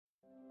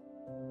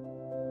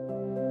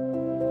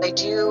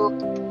do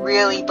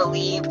really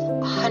believe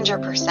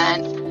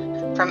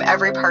 100% from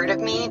every part of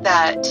me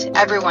that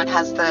everyone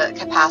has the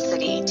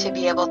capacity to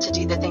be able to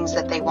do the things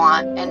that they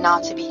want and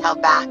not to be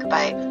held back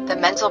by the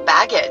mental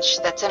baggage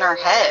that's in our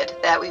head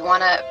that we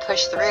want to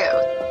push through.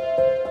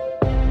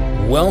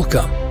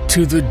 Welcome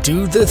to the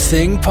Do the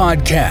Thing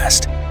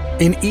podcast.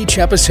 In each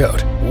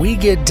episode, we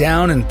get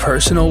down and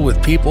personal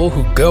with people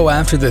who go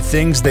after the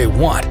things they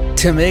want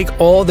to make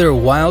all their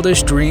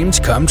wildest dreams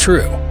come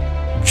true.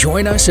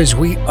 Join us as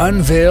we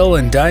unveil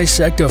and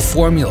dissect a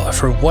formula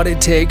for what it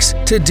takes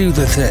to do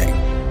the thing.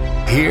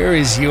 Here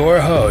is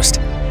your host,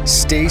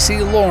 Stacey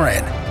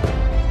Lauren.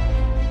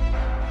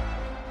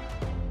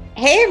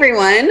 Hey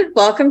everyone,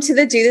 welcome to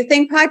the Do the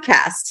Thing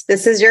podcast.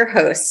 This is your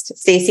host,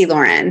 Stacey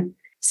Lauren.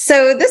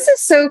 So this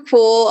is so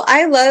cool.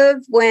 I love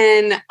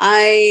when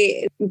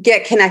I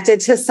get connected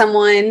to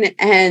someone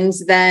and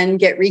then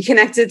get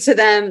reconnected to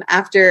them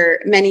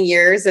after many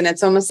years. And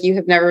it's almost you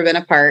have never been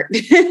apart.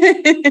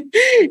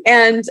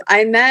 And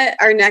I met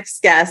our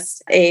next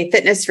guest, a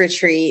fitness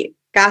retreat.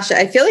 Gosh,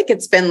 I feel like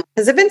has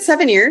it been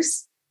 7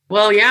 years?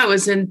 Well, yeah, it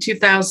was in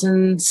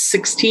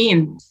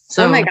 2016.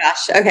 So. Oh my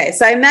gosh. Okay.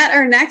 So I met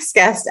our next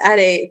guest at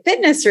a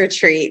fitness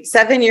retreat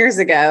 7 years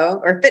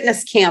ago, or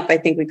fitness camp, I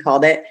think we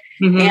called it.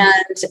 Mm-hmm.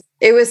 And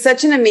it was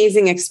such an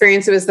amazing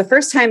experience. It was the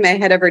first time I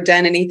had ever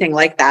done anything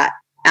like that,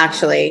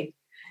 actually.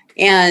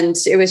 And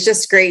it was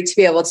just great to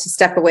be able to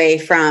step away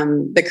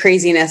from the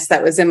craziness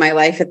that was in my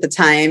life at the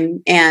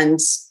time and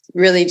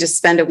really just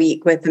spend a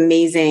week with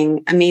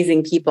amazing,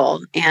 amazing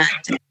people, and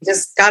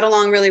just got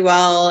along really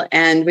well.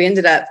 And we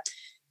ended up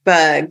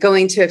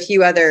going to a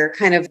few other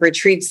kind of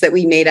retreats that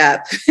we made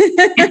up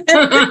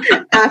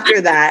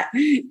after that.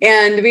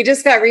 And we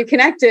just got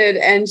reconnected,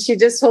 and she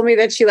just told me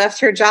that she left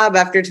her job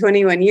after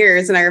 21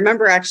 years. And I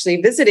remember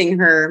actually visiting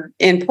her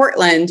in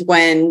Portland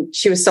when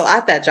she was still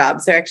at that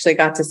job. So I actually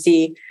got to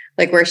see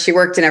like where she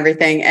worked and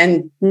everything,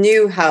 and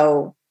knew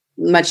how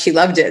much she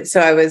loved it.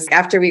 So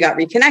after we got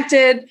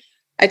reconnected,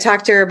 I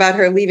talked to her about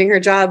her leaving her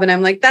job, and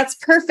I'm like, that's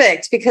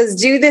perfect, because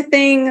do the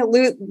thing,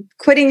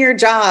 quitting your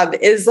job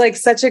is like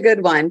such a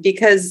good one,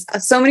 because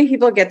so many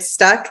people get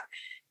stuck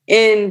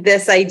in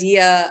this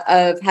idea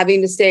of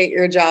having to stay at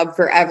your job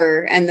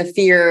forever and the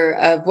fear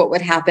of what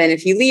would happen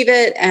if you leave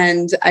it.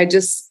 And I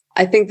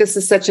think this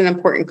is such an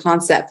important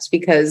concept,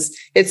 because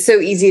it's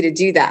so easy to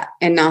do that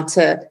and not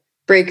to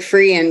break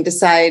free and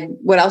decide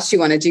what else you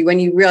want to do when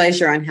you realize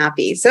you're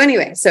unhappy. So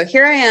anyway, so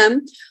here I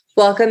am,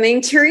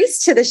 welcoming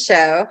Therese to the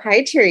show.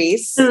 Hi,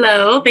 Therese.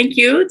 Hello. Thank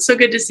you. It's so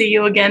good to see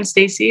you again,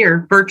 Stacey,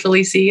 or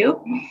virtually see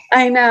you.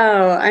 I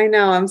know.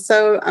 I'm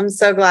so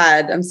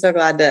glad. I'm so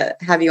glad to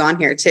have you on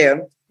here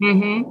too.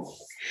 Mm-hmm.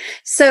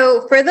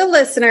 So for the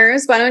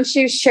listeners, why don't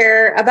you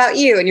share about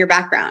you and your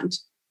background?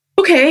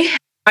 Okay.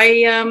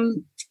 I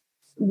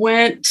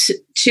went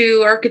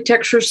to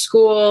architecture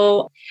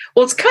school.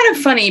 Well, it's kind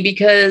of funny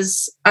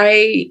because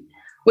I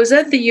was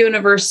at the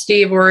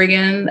University of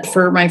Oregon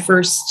for my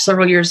first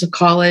several years of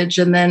college,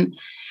 and then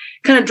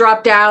kind of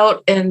dropped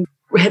out and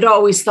had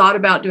always thought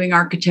about doing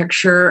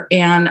architecture.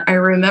 And I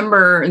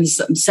remember, and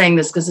I'm saying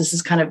this because this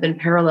has kind of been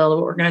parallel to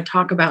what we're going to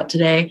talk about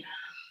today.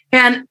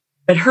 And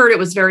I'd heard it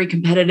was very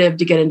competitive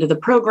to get into the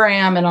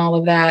program and all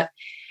of that.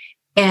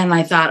 And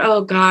I thought,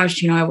 oh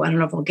gosh, I don't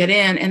know if I'll get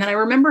in. And then I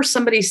remember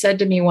somebody said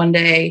to me one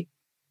day,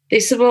 they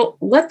said, well,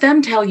 let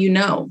them tell you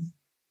no.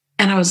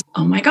 And I was,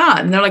 oh my God.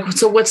 And they're like,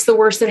 so what's the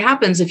worst that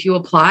happens if you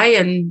apply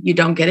and you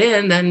don't get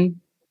in? Then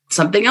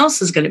something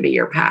else is going to be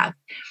your path.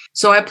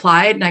 So I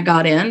applied and I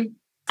got in,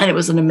 and it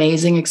was an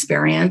amazing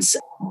experience.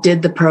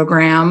 Did the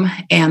program,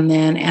 and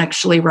then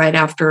actually right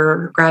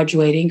after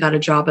graduating, got a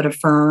job at a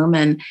firm,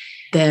 and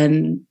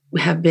then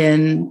have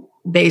been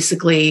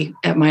basically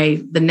at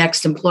the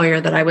next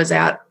employer that I was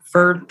at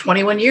for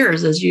 21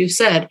 years, as you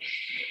said,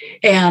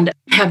 and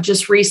have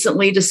just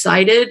recently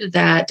decided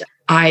that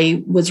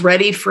I was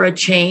ready for a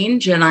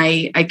change. And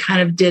I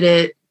kind of did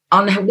it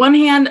on one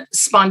hand,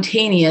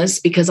 spontaneous,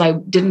 because I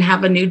didn't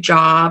have a new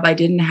job. I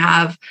didn't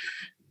have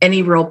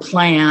any real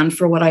plan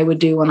for what I would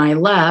do when I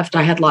left.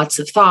 I had lots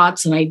of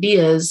thoughts and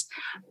ideas,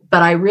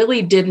 but I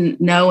really didn't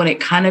know. And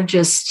it kind of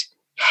just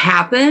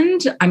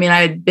happened. I mean,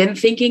 I had been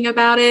thinking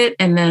about it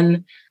and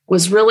then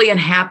was really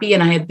unhappy.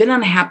 And I had been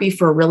unhappy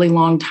for a really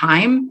long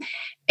time.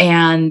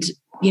 And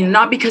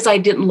not because I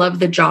didn't love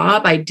the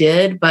job, I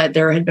did, but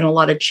there had been a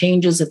lot of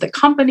changes at the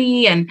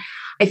company. And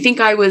I think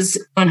I was,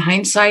 in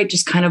hindsight,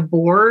 just kind of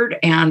bored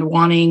and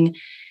wanting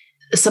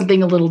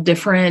something a little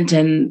different.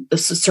 And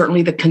this is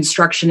certainly the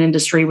construction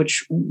industry,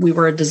 which we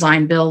were a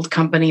design build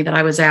company that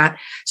I was at.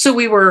 So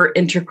we were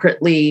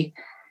intricately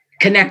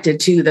connected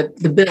to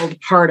the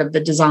build part of the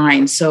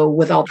design. So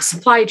with all the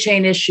supply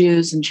chain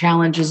issues and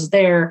challenges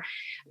there,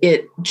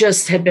 it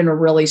just had been a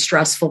really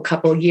stressful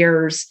couple of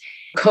years.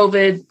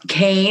 COVID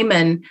came,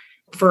 and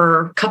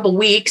for a couple of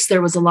weeks,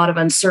 there was a lot of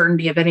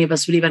uncertainty if any of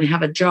us would even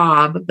have a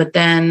job. But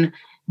then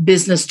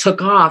business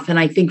took off. And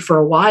I think for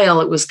a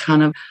while, it was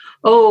kind of,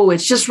 oh,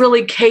 it's just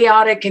really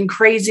chaotic and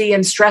crazy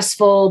and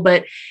stressful,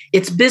 but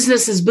its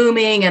business is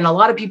booming and a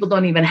lot of people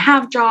don't even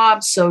have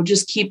jobs. So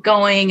just keep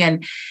going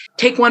and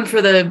take one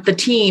for the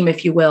team,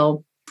 if you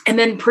will. And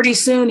then pretty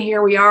soon,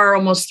 here we are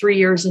almost 3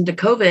 years into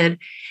COVID.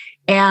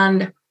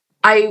 And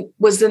I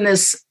was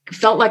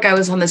felt like I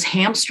was on this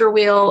hamster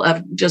wheel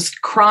of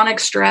just chronic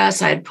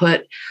stress. I had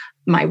put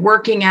my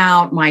working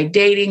out, my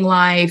dating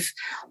life,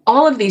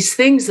 all of these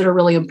things that are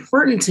really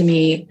important to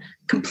me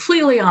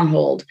completely on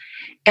hold.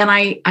 And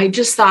I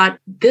just thought,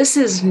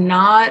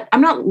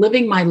 I'm not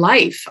living my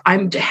life.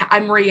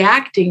 I'm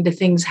reacting to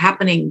things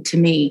happening to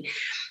me.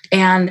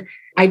 And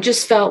I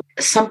just felt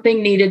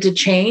something needed to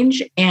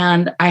change.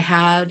 And I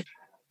had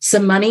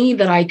some money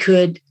that I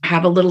could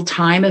have a little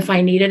time if I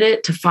needed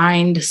it to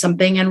find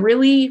something and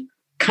really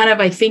kind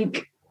of, I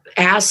think,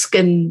 ask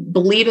and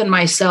believe in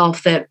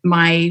myself that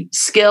my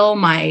skill,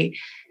 my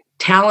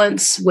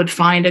talents would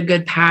find a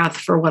good path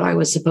for what I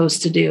was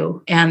supposed to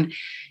do. And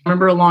I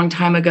remember a long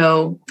time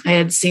ago, I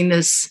had seen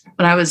this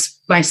when I was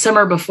my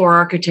summer before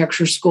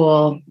architecture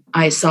school.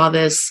 I saw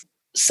this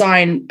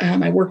sign.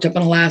 I worked up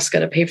in Alaska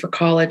to pay for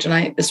college.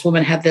 And this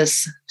woman had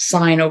this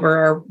sign over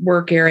our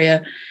work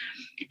area.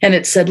 And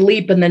it said,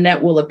 "Leap and the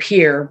net will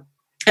appear."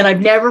 And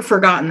I've never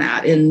forgotten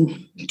that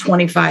in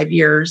 25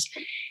 years.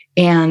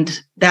 And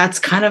that's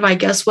kind of, I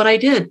guess, what I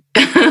did.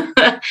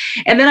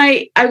 And then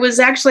I was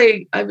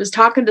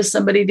talking to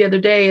somebody the other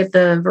day at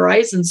the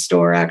Verizon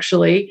store,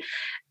 actually.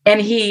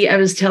 And I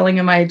was telling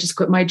him I had just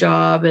quit my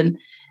job. And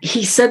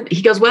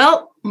he goes,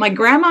 "Well, my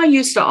grandma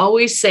used to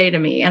always say to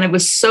me," and it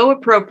was so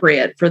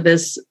appropriate for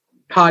this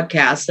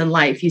podcast and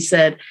life. He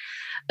said,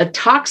 "A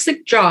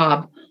toxic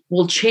job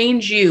will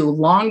change you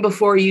long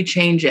before you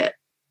change it."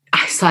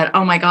 I thought,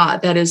 oh my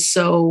God, that is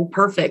so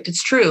perfect.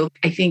 It's true.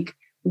 I think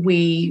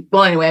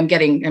anyway,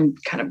 I'm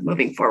kind of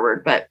moving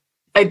forward, but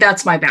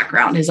that's my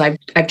background is I've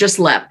just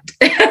left.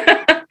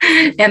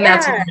 And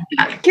that's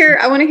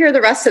I want to hear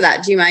the rest of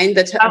that. Do you mind?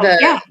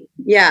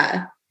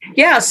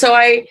 Yeah. So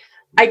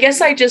I guess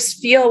I just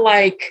feel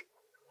like,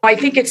 I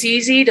think it's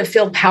easy to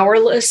feel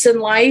powerless in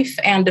life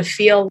and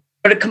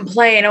to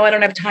complain, "Oh, I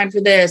don't have time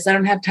for this. I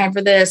don't have time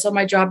for this. Oh,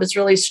 my job is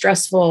really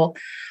stressful."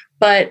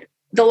 But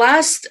the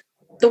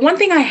one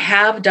thing I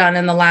have done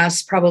in the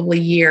last probably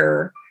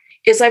year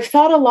is I've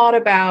thought a lot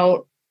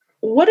about,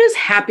 what does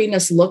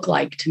happiness look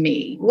like to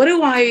me? What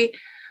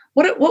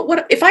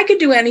if I could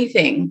do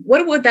anything,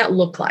 what would that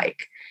look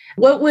like?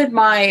 What would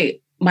my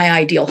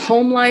ideal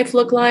home life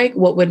look like?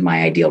 What would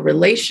my ideal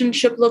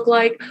relationship look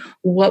like?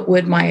 What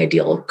would my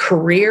ideal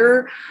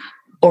career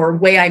or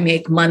way I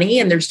make money?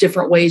 And there's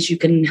different ways you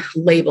can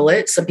label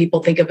it. Some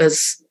people think of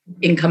as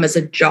income as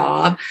a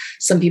job.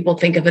 Some people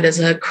think of it as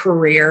a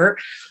career.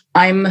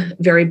 I'm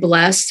very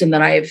blessed in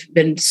that I've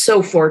been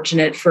so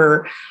fortunate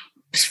for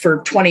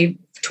 20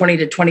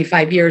 to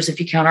 25 years, if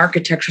you count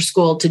architecture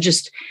school, to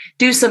just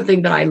do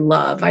something that I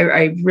love.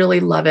 I really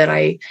love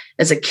it.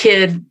 As a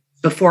kid,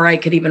 before I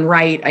could even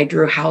write, I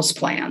drew house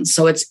plans.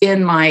 So it's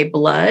in my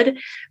blood,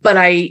 but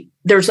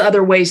there's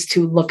other ways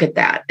to look at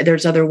that.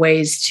 There's other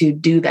ways to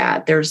do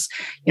that.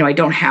 I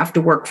don't have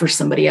to work for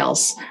somebody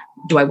else.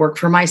 Do I work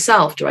for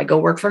myself? Do I go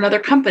work for another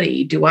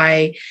company? Do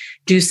I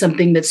do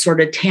something that's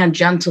sort of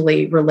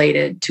tangentially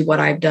related to what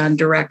I've done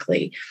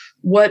directly?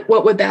 What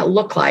would that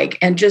look like?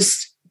 And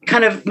just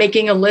kind of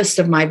making a list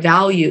of my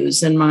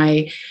values and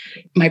my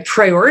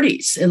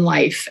priorities in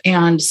life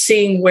and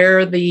seeing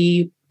where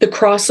the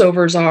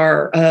crossovers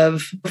are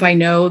of, if I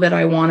know that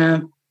I want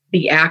to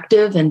be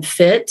active and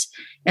fit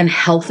and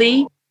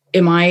healthy,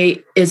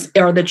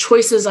 are the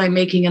choices I'm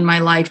making in my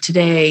life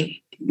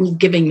today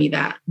giving me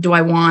that? Do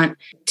I want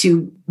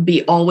to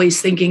be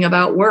always thinking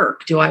about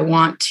work?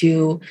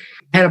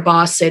 I had a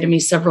boss say to me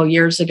several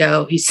years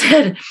ago, he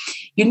said,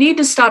 "You need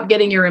to stop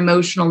getting your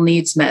emotional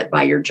needs met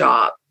by your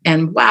job."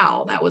 And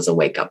wow, that was a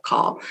wake-up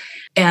call.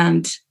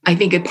 And I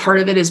think a part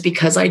of it is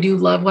because I do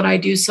love what I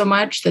do so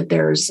much that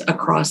there's a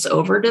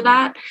crossover to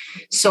that.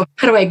 So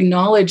how do I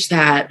acknowledge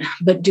that,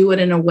 but do it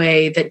in a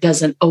way that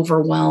doesn't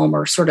overwhelm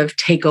or sort of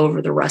take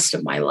over the rest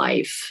of my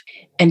life?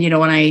 And,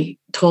 when I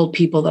told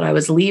people that I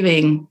was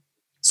leaving,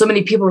 so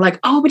many people were like,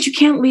 "Oh, but you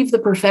can't leave the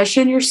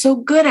profession. You're so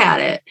good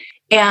at it."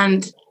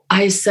 And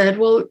I said,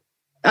 well,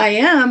 I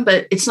am,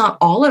 but it's not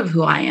all of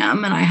who I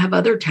am. And I have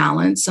other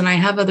talents and I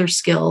have other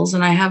skills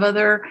and I have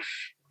other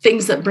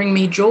things that bring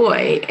me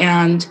joy.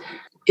 And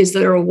is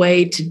there a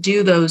way to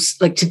do those,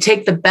 like to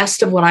take the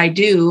best of what I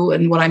do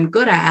and what I'm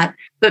good at,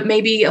 but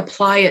maybe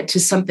apply it to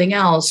something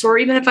else? Or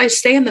even if I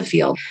stay in the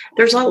field,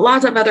 there's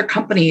lots of other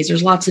companies,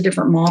 there's lots of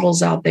different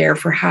models out there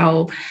for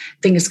how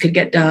things could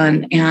get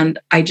done. And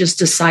I just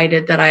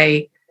decided that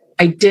I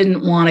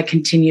didn't want to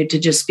continue to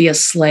just be a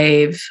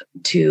slave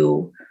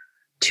to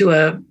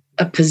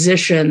a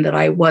position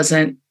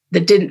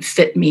that didn't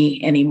fit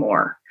me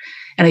anymore.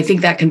 And I think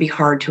that can be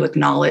hard to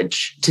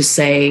acknowledge, to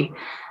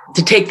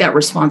take that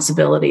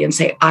responsibility and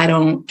say,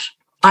 I'm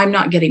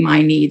not getting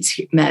my needs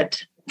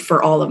met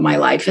for all of my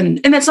life. And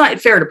that's not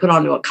fair to put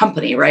onto a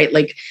company, right?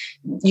 Like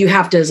you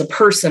have to, as a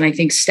person, I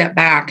think, step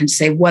back and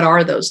say, what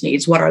are those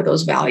needs? What are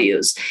those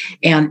values?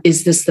 And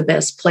is this the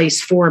best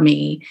place for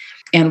me?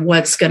 And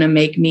what's going to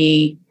make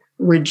me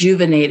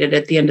rejuvenated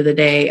at the end of the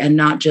day and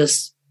not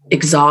just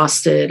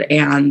exhausted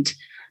and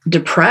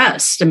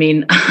depressed? I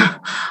mean,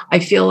 I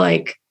feel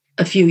like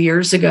a few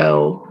years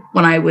ago,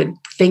 when I would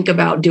think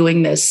about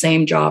doing this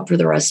same job for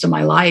the rest of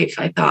my life,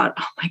 I thought,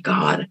 oh my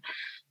God,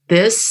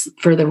 this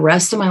for the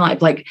rest of my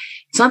life. Like,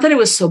 it's not that it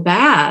was so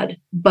bad,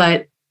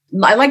 but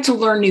I like to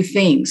learn new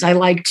things. I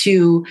like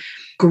to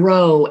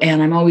grow,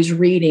 and I'm always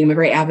reading. I'm a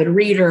very avid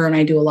reader, and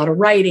I do a lot of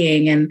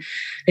writing, and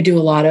I do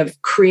a lot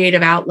of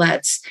creative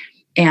outlets.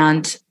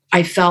 And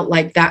I felt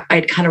like that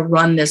I'd kind of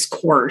run this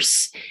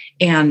course.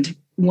 And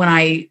when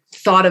I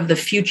thought of the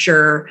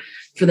future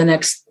for the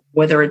next,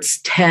 whether it's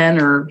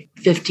 10 or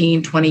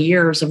 15, 20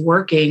 years of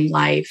working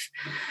life,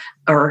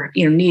 or,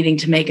 needing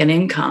to make an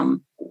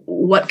income,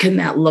 what can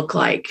that look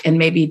like? And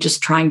maybe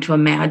just trying to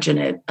imagine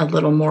it a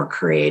little more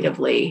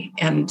creatively,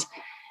 and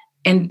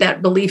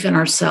that belief in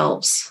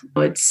ourselves.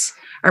 I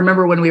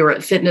remember when we were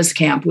at fitness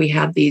camp, we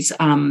had these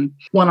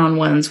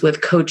one-on-ones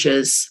with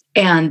coaches,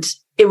 and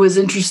it was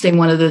interesting.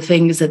 One of the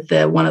things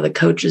that one of the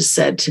coaches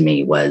said to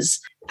me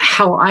was,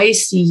 how I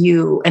see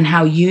you and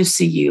how you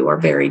see you are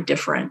very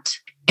different.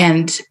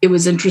 And it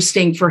was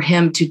interesting for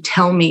him to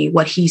tell me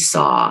what he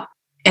saw.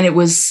 And it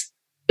was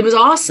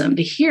awesome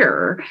to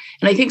hear.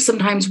 And I think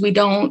sometimes we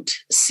don't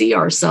see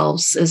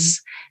ourselves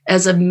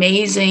as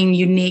amazing,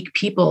 unique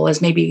people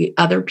as maybe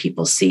other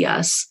people see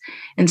us.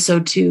 And so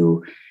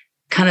to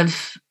kind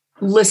of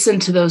listen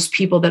to those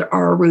people that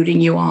are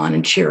rooting you on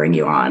and cheering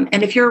you on.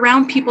 And if you're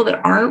around people that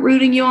aren't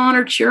rooting you on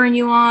or cheering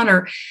you on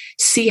or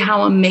see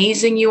how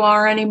amazing you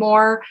are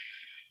anymore,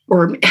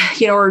 or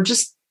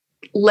just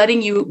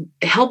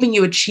helping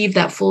you achieve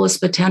that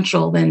fullest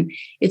potential, then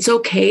it's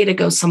okay to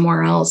go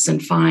somewhere else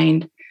and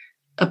find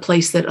a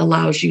place that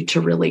allows you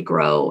to really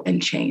grow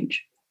and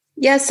change.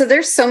 Yeah. So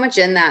there's so much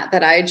in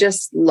that I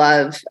just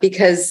love,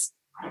 because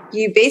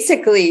you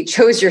basically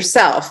chose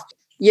yourself.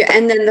 Yeah.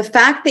 And then the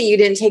fact that you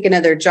didn't take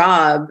another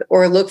job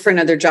or look for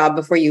another job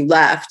before you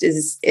left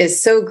is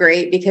so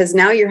great, because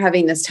now you're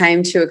having this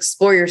time to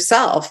explore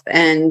yourself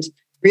and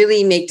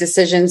really make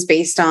decisions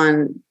based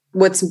on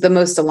what's the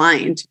most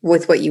aligned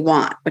with what you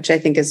want, which I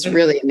think is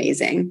really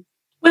amazing.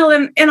 Well,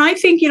 and I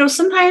think,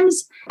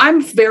 sometimes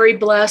I'm very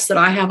blessed that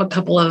I have a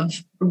couple of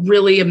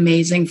really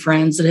amazing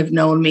friends that have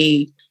known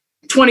me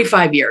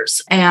 25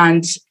 years.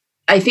 And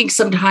I think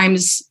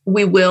sometimes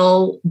we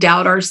will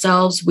doubt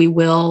ourselves. We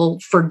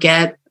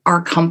forget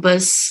our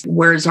compass.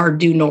 Where's our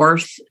due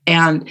north?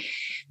 And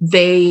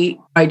I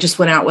just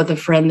went out with a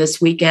friend this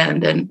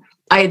weekend, and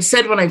I had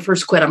said when I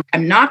first quit,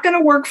 I'm not going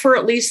to work for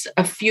at least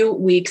a few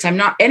weeks.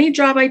 Any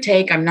job I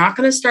take, I'm not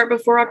going to start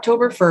before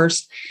October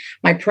 1st.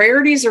 My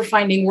priorities are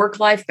finding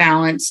work-life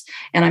balance,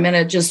 and I'm going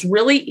to just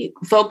really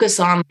focus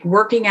on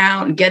working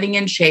out and getting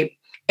in shape.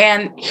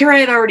 And here I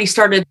had already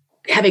started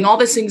having all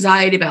this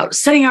anxiety about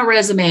sending out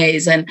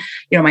resumes, and,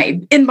 my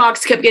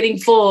inbox kept getting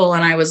full,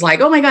 and I was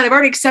like, oh my God, I've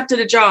already accepted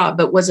a job,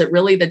 but was it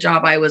really the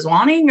job I was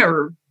wanting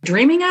or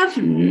dreaming of?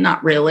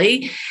 Not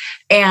really.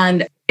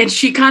 And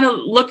she kind of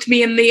looked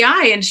me in the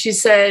eye and she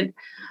said,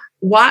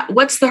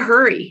 what's the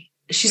hurry?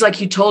 She's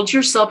like, you told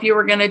yourself you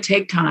were going to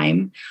take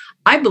time.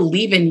 I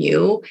believe in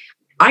you.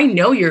 I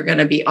know you're going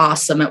to be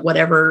awesome at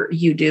whatever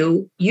you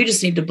do. You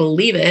just need to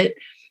believe it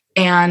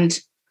and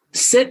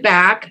sit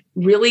back.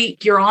 Really,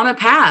 you're on a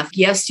path.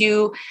 Yes,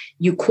 you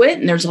quit,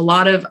 and there's a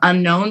lot of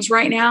unknowns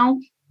right now,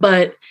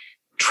 but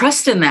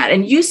trust in that.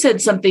 And you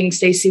said something,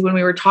 Stacey, when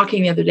we were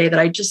talking the other day that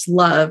I just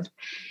loved,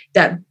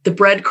 that the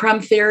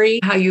breadcrumb theory,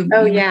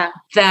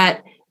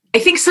 that I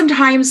think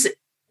sometimes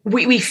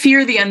we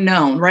fear the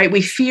unknown, right?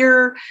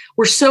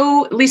 We're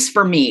so, at least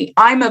for me,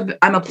 I'm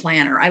a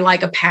planner. I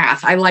like a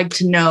path. I like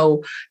to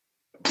know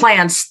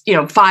plans,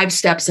 5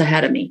 steps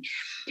ahead of me.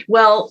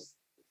 Well,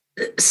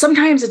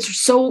 sometimes it's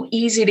so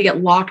easy to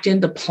get locked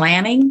into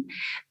planning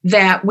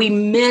that we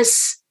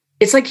miss.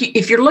 It's like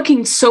if you're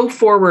looking so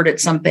forward at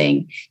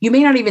something, you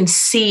may not even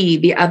see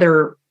the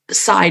other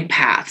side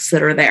paths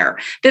that are there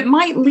that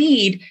might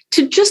lead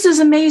to just as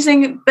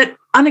amazing but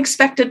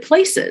unexpected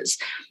places.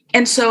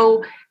 And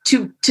so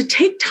to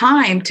take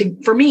time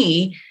for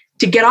me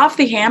to get off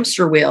the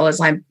hamster wheel,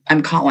 as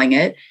I'm calling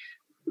it,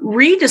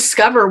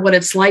 rediscover what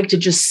it's like to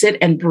just sit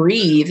and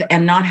breathe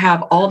and not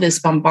have all this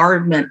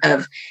bombardment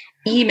of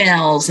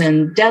emails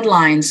and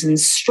deadlines and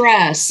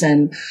stress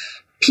and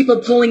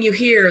people pulling you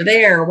here,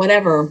 there,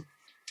 whatever.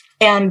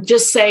 And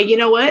just say, you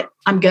know what?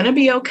 I'm going to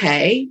be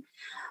okay.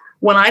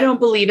 When I don't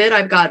believe it,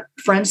 I've got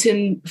friends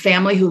and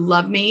family who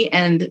love me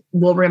and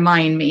will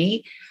remind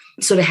me.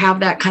 So to have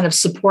that kind of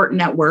support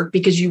network,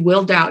 because you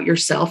will doubt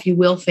yourself. You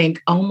will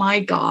think, oh my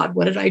God,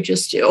 what did I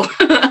just do?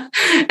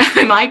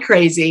 Am I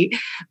crazy?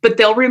 But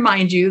they'll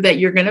remind you that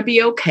you're going to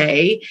be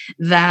okay,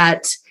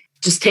 that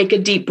just take a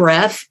deep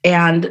breath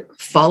and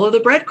follow the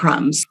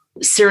breadcrumbs.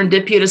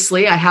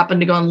 Serendipitously, I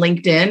happened to go on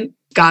LinkedIn,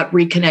 got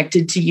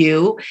reconnected to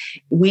you.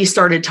 We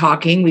started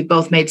talking. We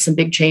both made some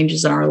big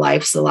changes in our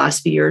lives the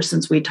last few years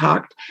since we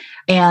talked.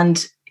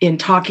 And in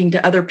talking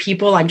to other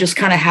people, I'm just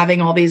kind of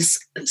having all these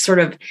sort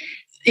of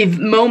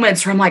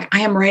moments where I'm like, I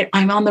am right.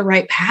 I'm on the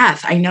right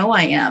path. I know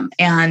I am.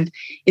 And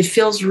it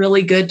feels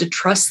really good to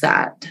trust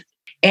that.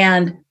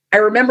 And I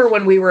remember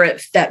when we were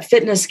at that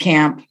fitness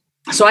camp,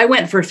 so I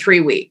went for 3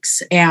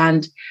 weeks,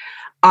 and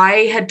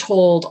I had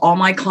told all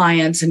my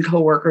clients and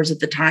coworkers at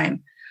the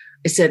time,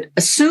 I said,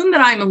 assume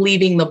that I'm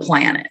leaving the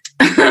planet.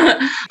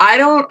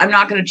 I'm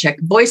not going to check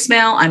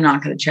voicemail. I'm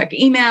not going to check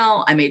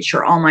email. I made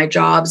sure all my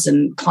jobs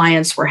and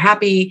clients were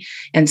happy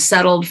and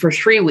settled for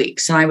 3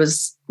 weeks. And I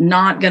was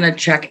not going to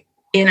check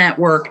in at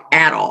work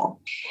at all.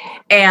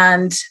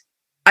 And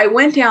I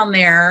went down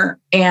there,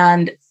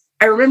 and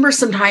I remember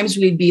sometimes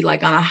we'd be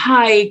like on a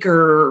hike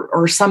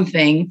or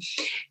something,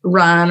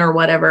 run or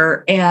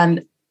whatever.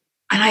 And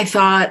I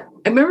thought,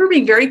 I remember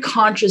being very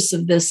conscious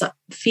of this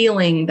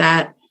feeling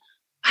that,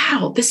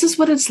 wow, this is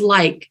what it's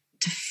like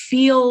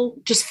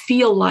to just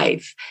feel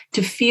life,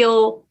 to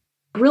feel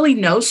really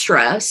no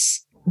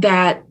stress,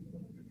 that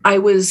I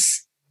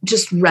was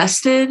just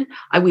rested.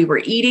 We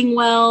were eating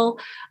well.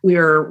 We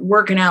were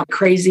working out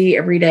crazy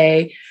every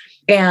day.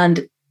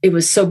 And it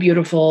was so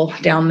beautiful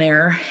down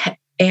there.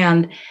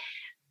 And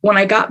when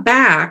I got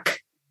back,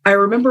 I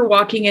remember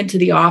walking into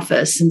the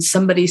office and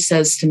somebody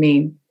says to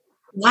me,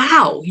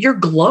 wow, you're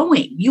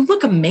glowing. You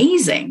look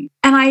amazing.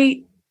 And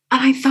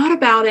I thought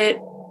about it.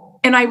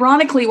 And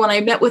ironically, when I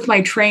met with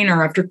my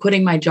trainer after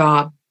quitting my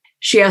job,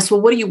 she asked,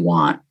 well, what do you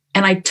want?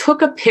 And I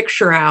took a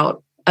picture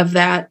out of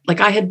that.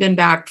 Like, I had been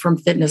back from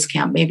fitness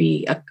camp,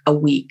 maybe a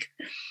week.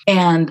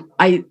 And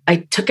I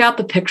took out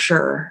the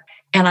picture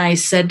and I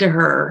said to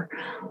her,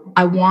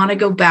 I want to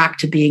go back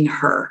to being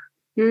her.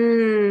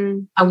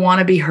 I want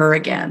to be her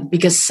again,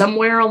 because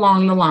somewhere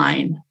along the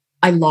line,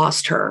 I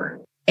lost her.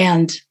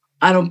 And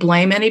I don't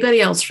blame anybody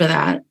else for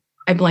that.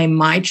 I blame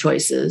my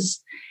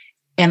choices.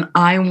 And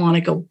I want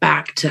to go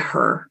back to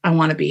her. I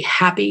want to be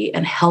happy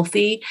and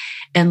healthy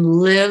and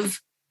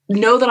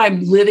know that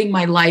I'm living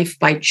my life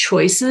by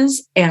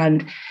choices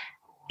and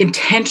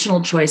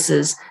intentional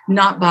choices,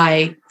 not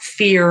by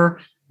fear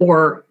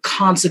or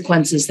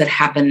consequences that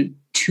happen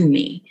to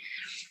me.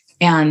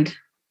 And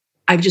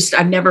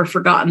I've never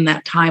forgotten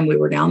that time we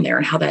were down there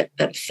and how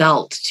that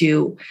felt,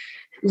 to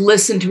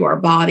listen to our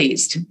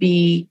bodies, to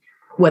be,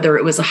 whether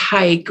it was a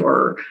hike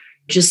or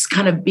just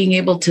kind of being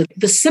able to,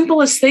 the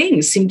simplest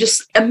things seemed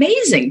just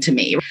amazing to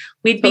me.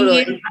 We'd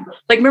be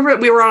like, remember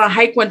we were on a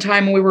hike one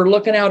time and we were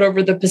looking out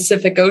over the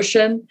Pacific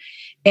Ocean.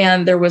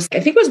 And there was, I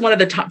think it was one of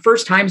the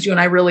first times you and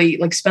I really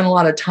like spent a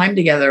lot of time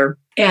together.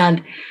 And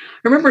I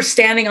remember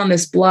standing on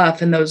this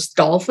bluff and those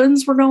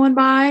dolphins were going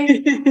by.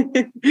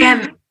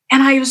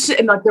 And I was,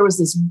 and like, there was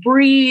this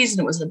breeze and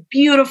it was a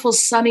beautiful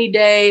sunny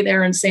day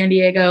there in San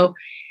Diego.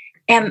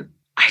 And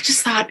I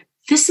just thought,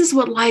 this is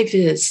what life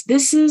is.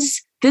 This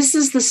is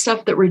the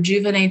stuff that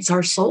rejuvenates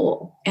our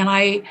soul. And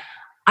I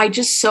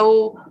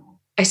so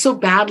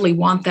badly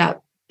want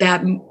that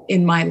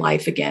in my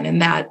life again, in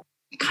that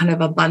kind of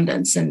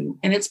abundance. And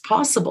it's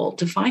possible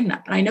to find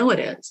that, but I know it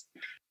is.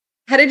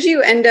 How did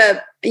you end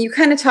up, you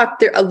kind of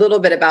talked a little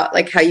bit about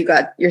like how you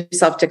got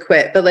yourself to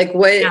quit, but like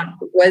what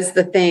was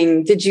the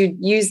thing? Did you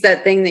use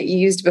that thing that you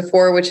used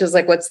before, which is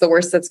like, what's the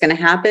worst that's going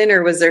to happen?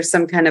 Or was there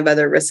some kind of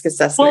other risk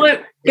assessment?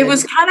 Well, it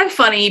was kind of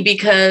funny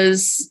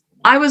because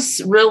I was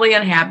really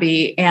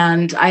unhappy,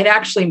 and I'd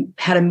actually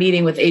had a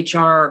meeting with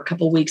HR a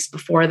couple of weeks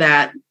before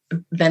that,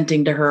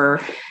 venting to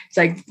her.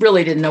 So I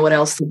really didn't know what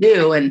else to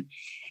do. And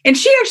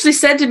she actually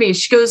said to me,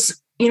 she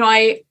goes,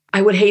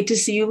 I would hate to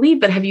see you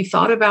leave, but have you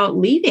thought about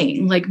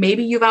leaving? Like,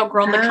 maybe you've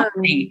outgrown the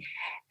company.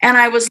 And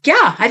I was,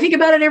 I think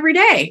about it every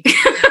day.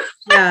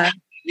 Yeah.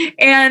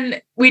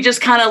 And we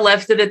just kind of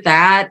left it at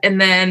that.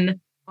 And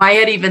then I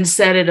had even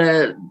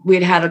said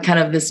we'd had a kind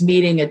of this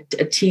meeting,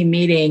 a team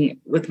meeting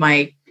with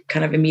my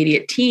kind of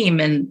immediate team.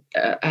 And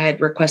I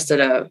had requested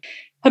a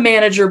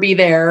manager be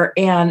there.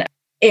 And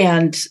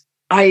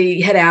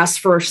I had asked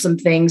for some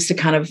things to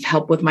kind of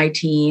help with my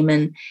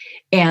team.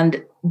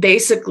 And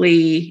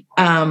basically,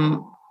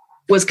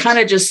 was kind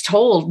of just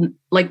told,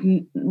 like,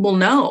 well,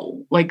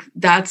 no, like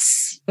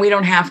we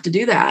don't have to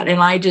do that. And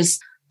I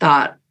just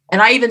thought,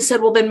 and I even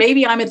said, well, then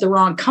maybe I'm at the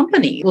wrong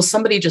company. Will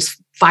somebody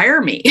just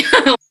fire me?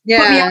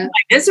 Yeah. Put me out of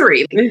my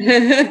misery.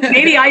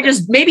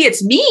 maybe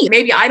it's me.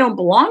 Maybe I don't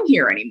belong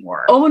here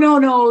anymore. Oh,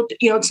 no,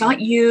 it's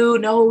not you.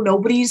 No,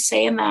 nobody's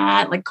saying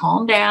that. Like,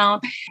 calm down.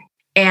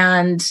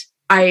 And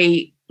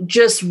I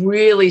just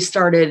really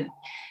started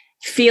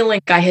feeling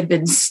I had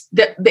been,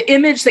 the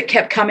image that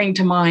kept coming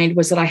to mind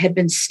was that I had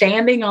been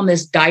standing on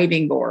this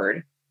diving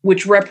board,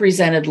 which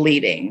represented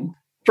leading,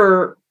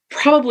 for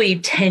probably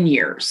 10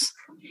 years.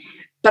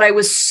 But I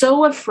was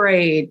so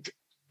afraid.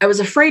 I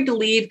was afraid to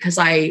leave because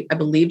I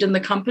believed in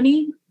the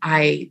company.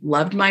 I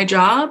loved my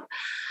job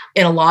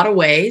in a lot of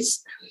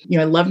ways.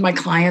 I loved my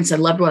clients. I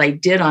loved what I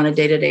did on a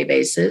day-to-day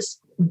basis.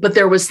 But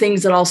there was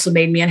things that also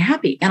made me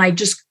unhappy. And I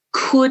just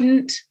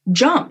couldn't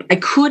jump. I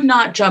could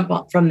not jump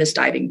up from this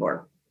diving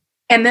board.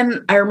 And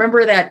then I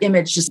remember that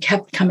image just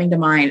kept coming to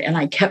mind. And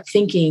I kept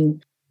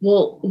thinking,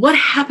 well, what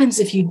happens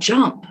if you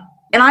jump?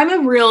 And I'm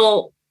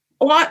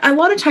a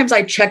lot of times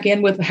I check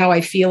in with how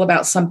I feel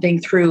about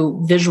something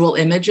through visual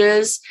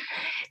images.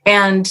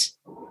 And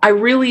I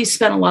really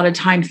spent a lot of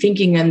time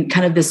thinking in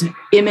kind of this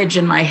image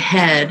in my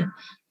head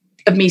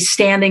of me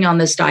standing on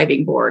this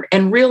diving board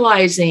and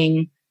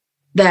realizing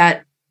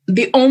that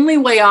the only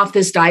way off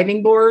this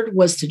diving board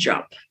was to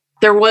jump.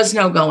 There was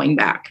no going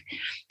back.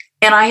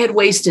 And I had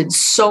wasted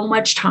so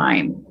much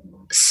time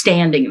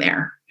standing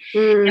there.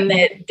 And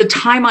that the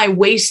time I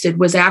wasted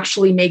was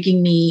actually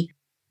making me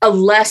a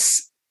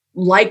less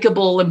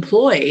likable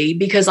employee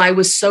because I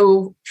was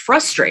so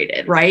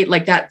frustrated, right?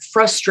 Like that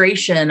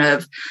frustration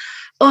of,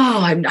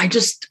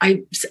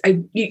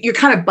 you're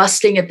kind of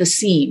busting at the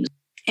seams.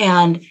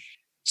 And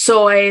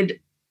so I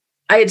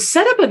had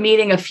set up a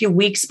meeting a few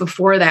weeks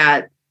before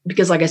that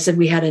because, like I said,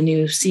 we had a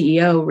new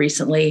CEO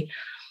recently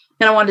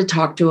and I wanted to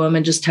talk to him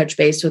and just touch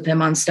base with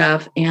him on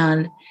stuff.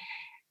 And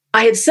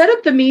I had set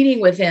up the meeting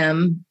with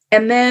him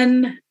and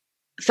then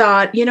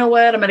thought, you know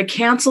what, I'm going to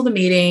cancel the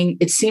meeting.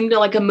 It seemed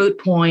like a moot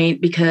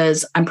point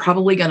because I'm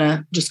probably going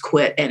to just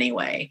quit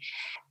anyway.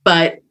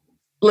 But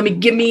let me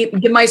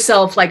give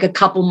myself like a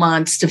couple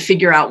months to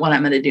figure out what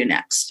I'm going to do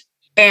next.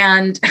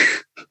 And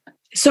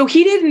so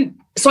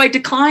I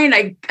declined.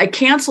 I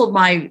canceled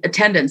my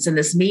attendance in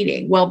this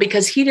meeting. Well,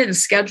 because he didn't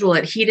schedule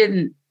it, he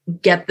didn't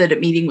get that a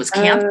meeting was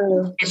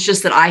canceled. It's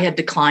just that I had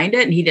declined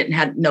it and he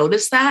didn't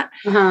noticed that.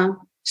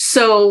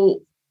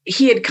 So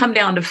he had come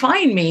down to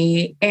find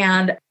me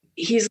and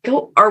he's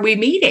go, are we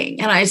meeting?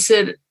 And I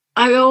said,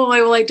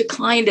 I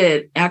declined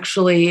it.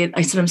 Actually,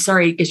 I said, I'm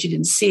sorry, I guess you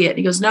didn't see it. And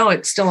he goes, no,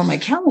 it's still on my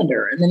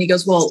calendar. And then he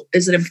goes, well,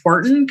 is it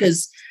important?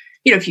 Because,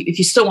 if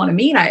you still want to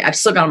meet, I've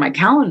still got on my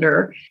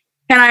calendar.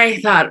 And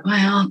I thought,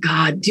 well,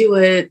 God, do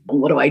it.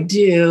 What do I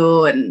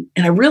do? And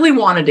I really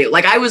want to do,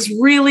 like, I was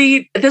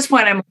really, at this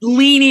point, I'm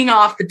leaning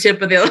off the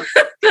tip of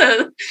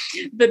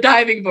the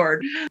diving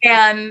board.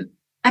 And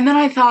then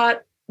I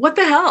thought, what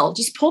the hell?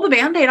 Just pull the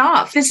Band-Aid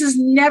off. This is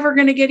never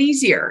going to get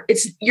easier.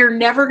 there's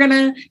never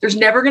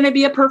going to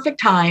be a perfect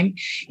time.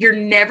 You're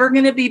never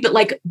going to be, but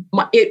like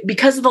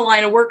because of the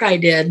line of work I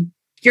did,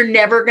 you're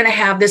never going to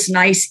have this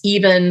nice,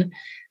 even,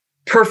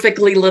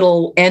 perfectly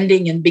little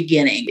ending and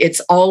beginning.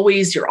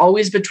 You're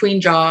always between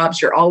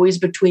jobs. You're always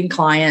between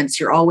clients.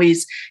 You're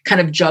always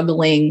kind of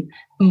juggling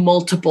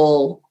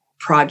multiple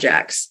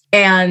projects.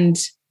 And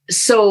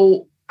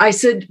so I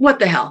said, what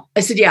the hell?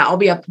 I said, yeah, I'll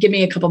be up. Give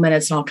me a couple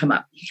minutes and I'll come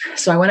up.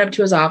 So I went up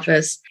to his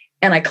office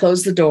and I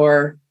closed the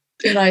door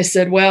and I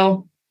said,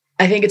 well,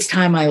 I think it's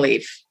time I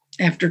leave.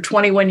 After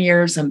 21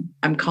 years,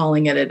 I'm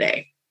calling it a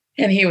day.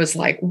 And he was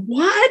like,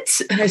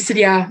 what? And I said,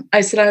 yeah.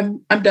 I said,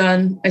 I'm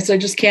done. I said, I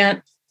just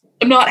can't.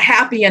 I'm not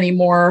happy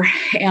anymore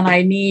and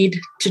I need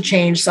to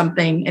change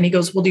something. And he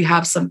goes, well, do you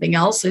have something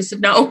else? I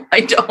said, no, I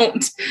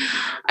don't.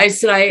 I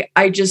said,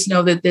 I just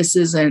know that this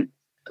isn't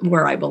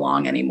where I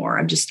belong anymore.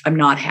 I'm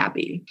not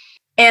happy.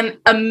 And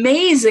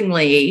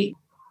amazingly,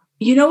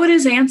 you know what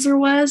his answer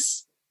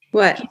was?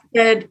 What? He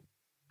said,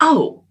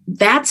 oh,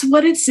 that's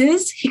what it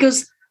is? He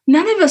goes,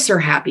 none of us are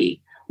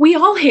happy. We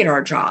all hate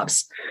our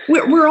jobs.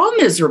 We're all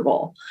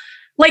miserable.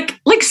 Like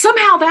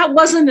somehow that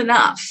wasn't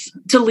enough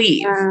to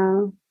leave.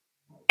 Yeah.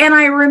 And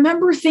I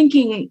remember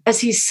thinking as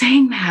he's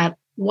saying that,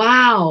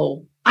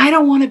 wow, I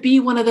don't want to be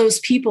one of those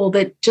people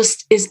that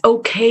just is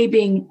okay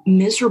being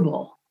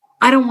miserable.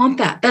 I don't want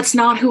that. That's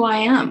not who I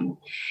am.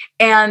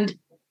 And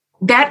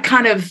that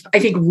kind of, I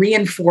think,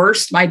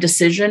 reinforced my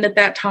decision at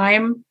that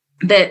time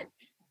that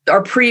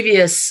our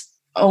previous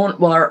owner,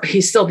 well,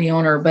 he's still the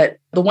owner, but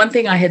the one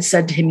thing I had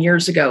said to him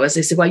years ago is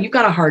I said, well, you've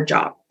got a hard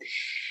job.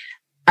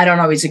 I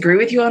don't always agree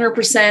with you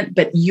 100%,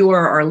 but you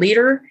are our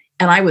leader.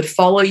 And I would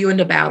follow you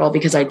into battle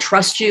because I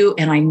trust you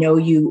and I know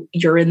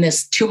you're in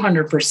this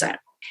 200%.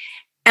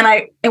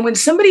 And when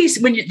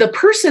the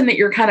person that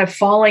you're kind of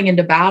following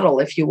into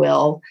battle, if you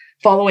will,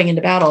 following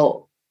into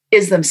battle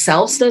is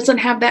themselves doesn't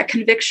have that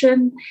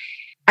conviction.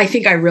 I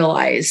think I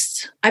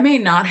realized I may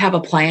not have a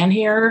plan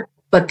here,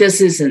 but this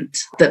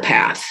isn't the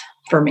path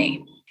for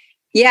me.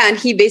 Yeah. And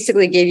he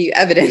basically gave you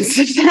evidence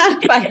of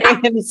that by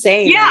him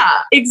saying, yeah,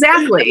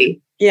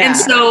 exactly. Yeah. And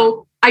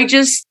so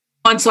he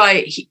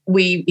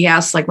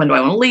asked, like, when do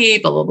I want to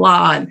leave, blah, blah,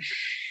 blah.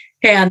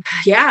 And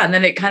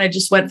then it kind of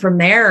just went from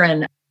there.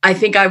 And I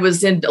think I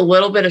was in a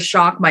little bit of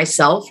shock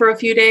myself for a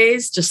few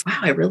days. Just, wow,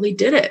 I really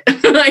did it.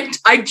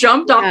 I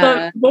jumped off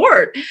the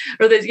board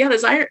or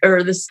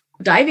this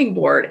diving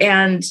board.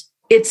 And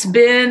it's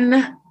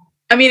been,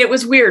 it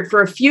was weird.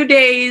 For a few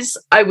days,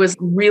 I was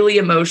really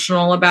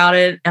emotional about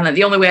it. And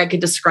the only way I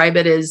could describe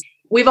it is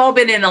we've all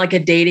been in like a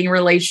dating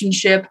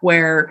relationship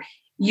where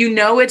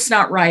it's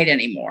not right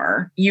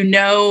anymore.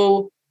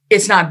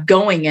 It's not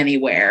going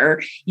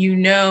anywhere.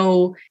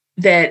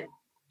 That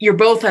you're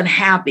both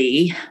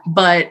unhappy,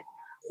 but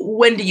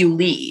when do you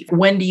leave?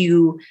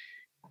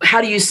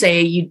 How do you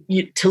say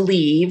you to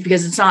leave?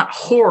 Because it's not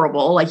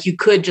horrible. Like you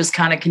could just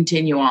kind of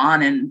continue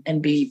on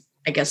and be,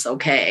 I guess,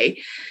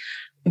 okay,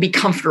 be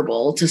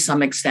comfortable to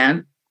some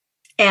extent.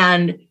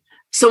 And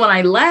So when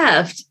I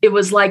left, it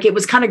was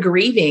kind of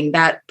grieving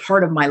that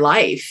part of my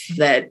life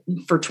that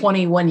for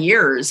 21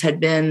 years had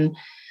been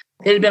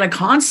a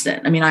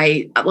constant. I mean,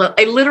 I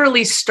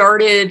literally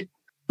started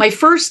my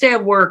first day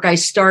of work. I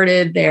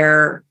started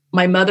there.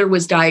 My mother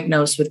was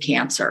diagnosed with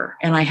cancer.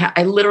 And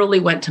I literally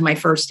went to my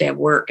first day of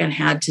work and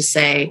had to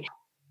say,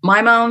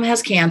 my mom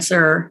has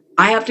cancer.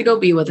 I have to go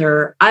be with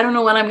her. I don't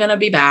know when I'm going to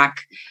be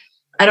back.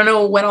 I don't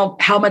know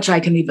how much I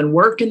can even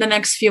work in the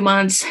next few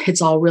months.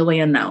 It's all really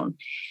unknown.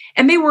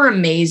 And they were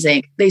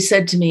amazing. They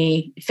said to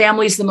me,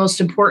 family's the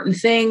most important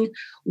thing.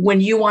 When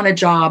you want a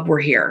job, we're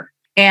here.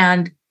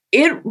 And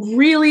it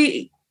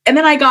really, and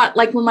then I got,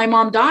 like, when my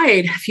mom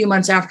died a few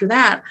months after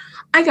that,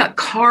 I got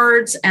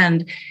cards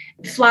and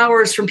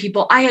flowers from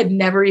people I had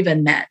never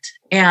even met.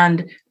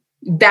 And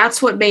that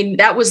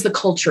was the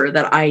culture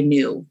that I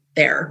knew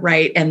there.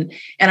 Right. And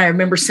I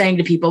remember saying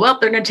to people, well,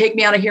 they're going to take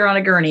me out of here on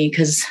a gurney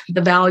because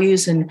the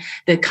values and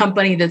the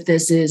company that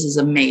this is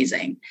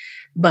amazing.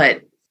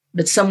 But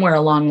somewhere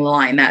along the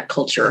line, that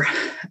culture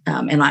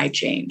and I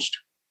changed.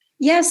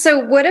 Yeah. So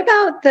what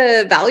about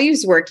the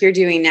values work you're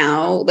doing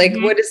now? Like,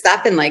 what has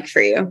that been like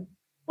for you?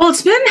 Well,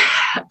 it's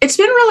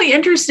been really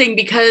interesting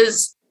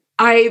because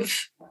I've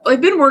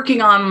been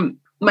working on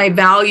my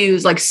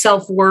values, like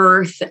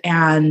self-worth,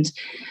 and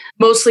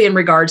mostly in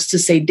regards to,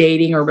 say,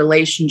 dating or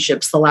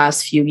relationships the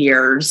last few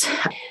years.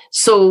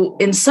 So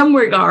in some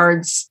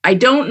regards, I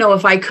don't know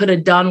if I could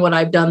have done what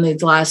I've done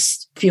these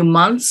last few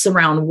months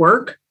around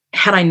work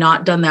had I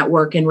not done that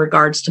work in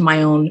regards to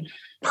my own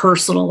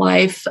personal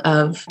life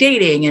of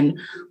dating and,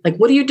 like,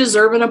 what do you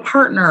deserve in a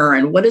partner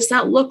and what does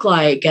that look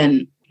like?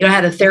 And, I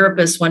had a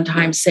therapist one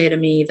time say to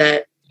me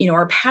that,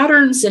 our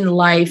patterns in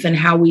life and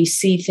how we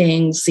see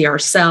things, see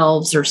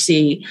ourselves or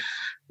see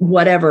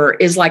whatever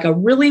is like a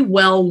really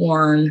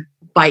well-worn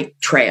bike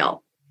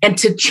trail. And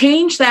to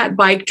change that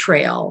bike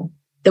trail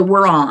that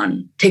we're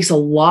on takes a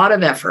lot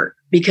of effort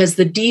because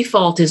the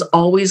default is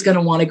always going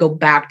to want to go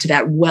back to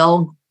that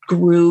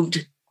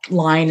well-grooved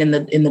line in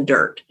the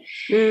dirt.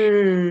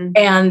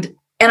 And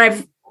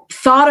I've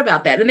thought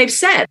about that. And they've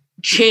said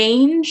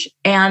change.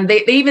 And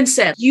they even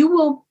said,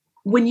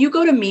 when you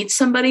go to meet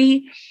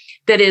somebody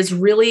that is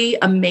really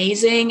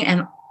amazing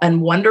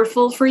and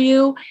wonderful for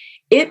you,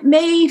 it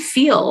may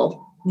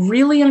feel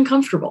really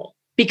uncomfortable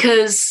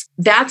because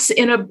that's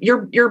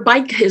your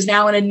bike is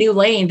now in a new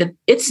lane that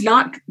it's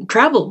not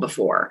traveled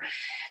before.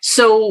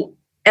 So,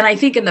 and I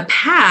think in the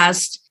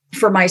past,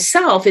 for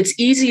myself, it's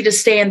easy to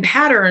stay in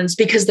patterns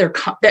because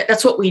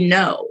that's what we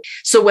know.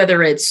 So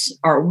whether it's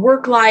our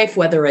work life,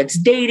 whether it's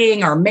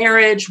dating, our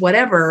marriage,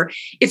 whatever,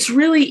 it's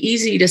really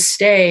easy to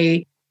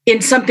stay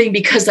in something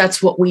because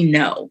that's what we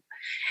know.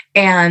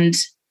 And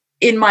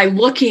in my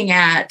looking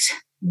at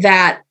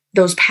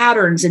those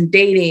patterns in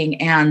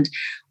dating and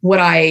what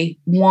I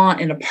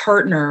want in a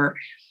partner,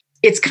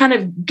 it's kind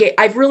of,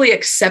 I've really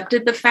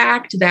accepted the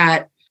fact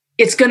that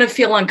it's going to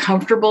feel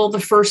uncomfortable the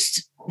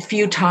first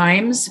few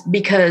times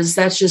because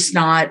that's just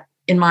not,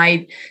 in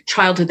my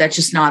childhood, that's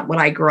just not what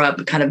I grew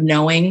up kind of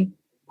knowing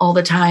all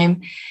the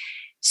time.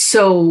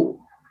 So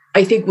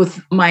I think with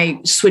my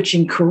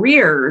switching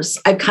careers,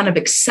 I've kind of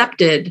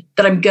accepted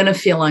that I'm going to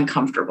feel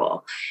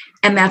uncomfortable.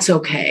 And that's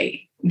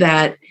okay.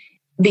 That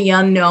the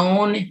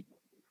unknown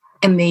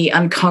and the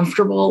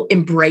uncomfortable,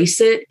 embrace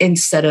it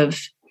instead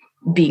of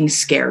being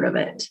scared of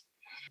it.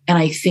 And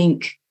I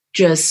think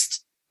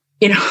just,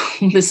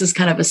 this is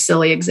kind of a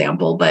silly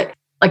example, but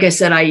like I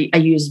said, I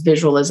use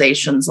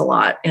visualizations a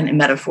lot and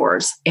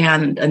metaphors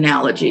and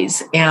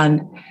analogies.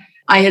 And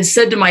I had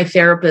said to my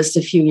therapist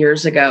a few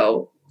years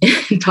ago,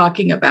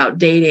 talking about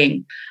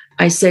dating,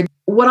 I said,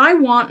 what I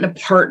want in a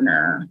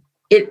partner,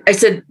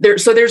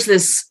 there's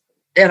this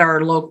at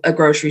our local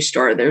grocery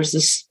store, there's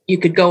this, you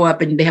could go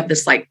up and they have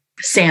this like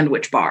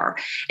sandwich bar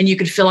and you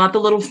could fill out the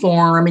little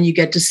form and you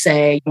get to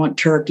say, you want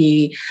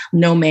turkey,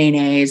 no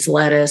mayonnaise,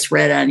 lettuce,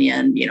 red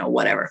onion,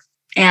 whatever.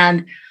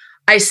 And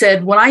I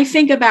said, when I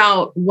think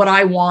about what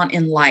I want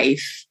in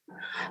life,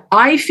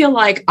 I feel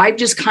like I've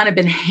just kind of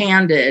been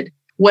handed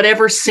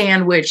whatever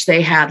sandwich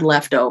they had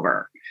left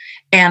over.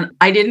 And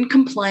I didn't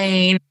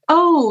complain.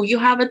 Oh, you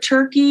have a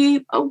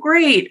turkey? Oh,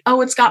 great.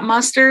 Oh, it's got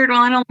mustard.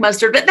 Well, I don't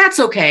mustard, but that's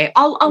okay.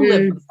 I'll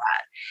live with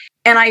that.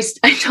 And I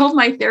told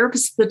my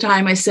therapist at the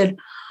time, I said,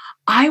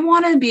 I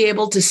want to be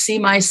able to see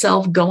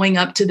myself going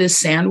up to this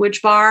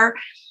sandwich bar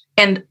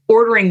and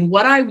ordering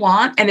what I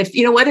want. And if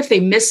they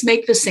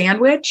mismake the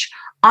sandwich,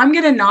 I'm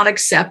going to not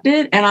accept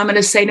it. And I'm going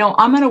to say, no,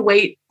 I'm going to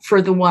wait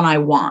for the one I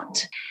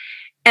want.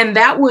 And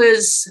that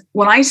was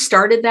when I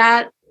started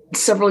that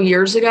several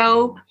years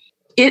ago.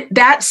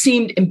 That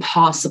seemed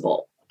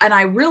impossible. And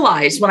I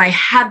realized when I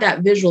had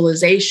that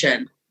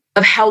visualization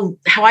of how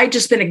I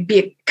just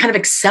be kind of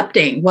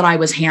accepting what I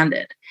was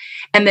handed,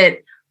 and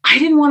that I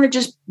didn't want to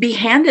just be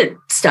handed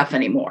stuff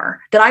anymore,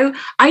 that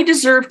I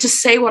deserve to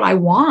say what I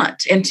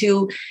want and to,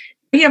 you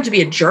don't have to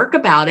be a jerk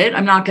about it.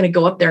 I'm not going to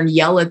go up there and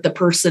yell at the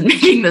person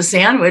making the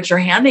sandwich or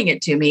handing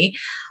it to me,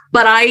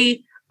 but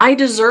I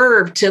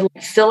deserve to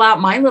fill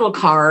out my little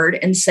card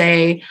and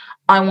say,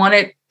 I want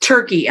it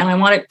turkey and I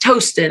want it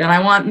toasted and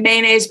I want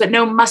mayonnaise, but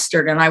no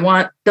mustard. And I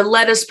want the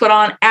lettuce put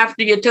on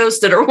after you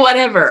toast it or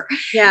whatever.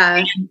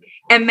 Yeah.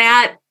 And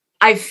that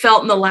I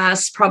felt in the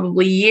last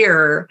probably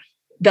year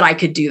that I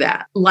could do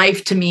that.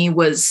 Life to me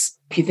was,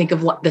 if you think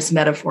of this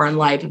metaphor in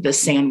life of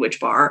this sandwich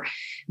bar,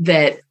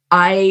 that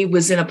I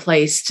was in a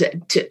place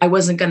I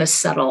wasn't going to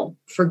settle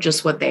for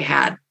just what they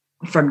had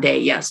from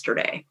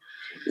yesterday.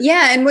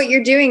 Yeah. And what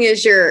you're doing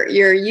is you're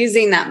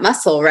using that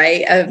muscle,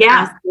 right? Of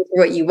asking for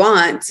what you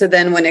want. So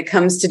then when it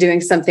comes to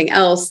doing something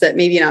else that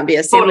maybe not be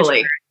a sandwich,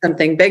 totally.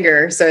 Something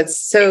bigger. So it's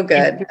so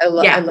good. I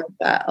love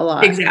that a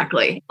lot.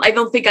 Exactly. I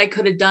don't think I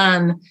could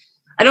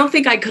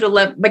have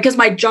left, because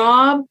my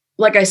job,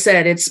 like I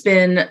said, it's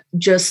been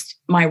just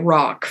my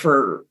rock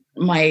for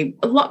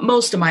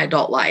most of my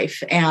adult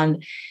life.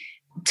 And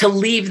to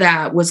leave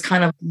that was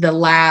kind of the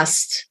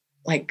last,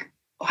 like,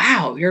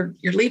 wow, you're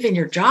leaving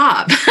your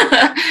job.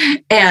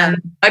 And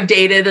I've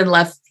dated and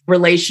left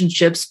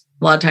relationships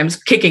a lot of times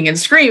kicking and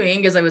screaming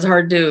because it was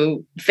hard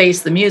to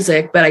face the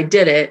music, but I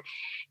did it.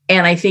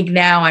 And I think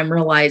now I'm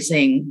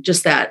realizing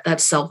just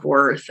that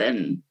self-worth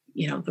and,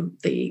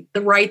 the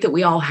right that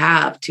we all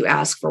have to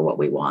ask for what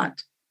we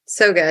want.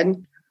 So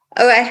good.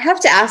 Oh, I have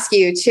to ask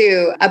you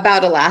too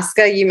about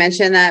Alaska. You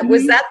mentioned that.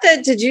 Was that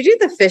did you do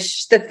the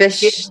fish?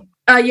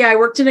 Yeah, I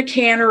worked in a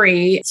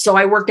cannery. So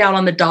I worked out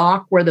on the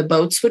dock where the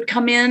boats would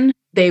come in.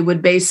 They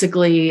would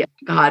basically,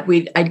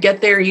 I'd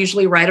get there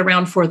usually right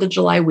around 4th of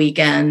July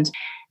weekend.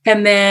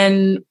 And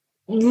then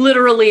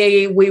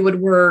literally we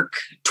would work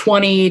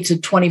 20 to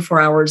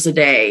 24 hours a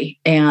day.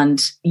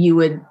 And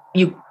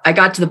I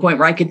got to the point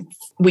where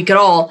we could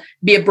all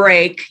be a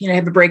break,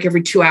 have a break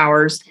every 2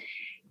 hours.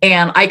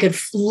 And I could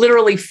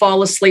literally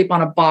fall asleep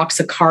on a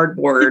box of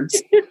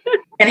cardboards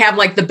and have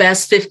like the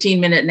best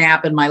 15-minute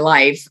nap in my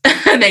life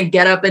and then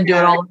get up and do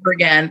it all over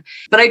again.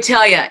 But I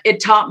tell you, it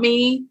taught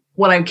me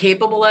what I'm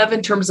capable of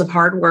in terms of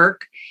hard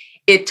work.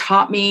 It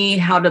taught me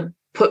how to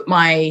put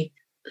my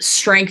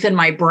strength in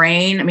my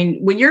brain. I mean,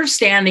 when you're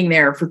standing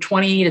there for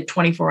 20 to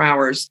 24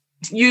 hours,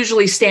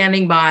 usually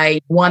standing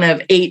by one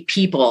of 8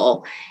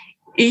 people,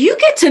 you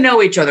get to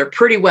know each other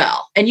pretty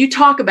well. And you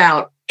talk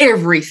about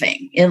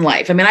everything in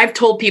life. I mean, I've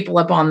told people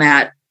up on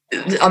that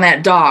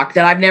dock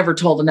that I've never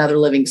told another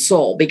living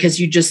soul, because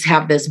you just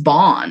have this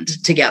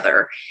bond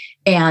together.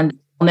 And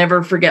I'll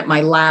never forget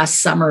my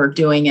last summer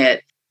doing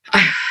it.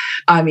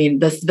 I mean,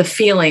 the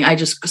feeling, I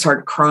just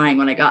started crying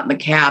when I got in the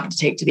cab to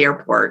take to the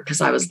airport,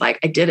 because I was like,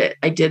 I did it.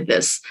 I did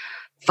this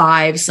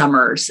 5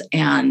 summers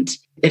and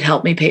it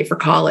helped me pay for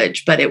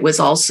college, but it was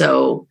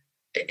also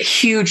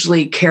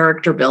hugely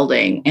character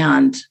building.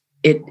 And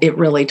it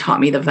really taught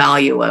me the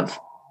value of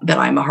that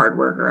I'm a hard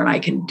worker and I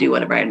can do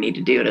whatever I need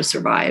to do to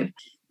survive.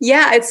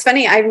 Yeah, it's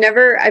funny. I've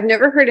never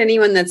heard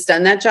anyone that's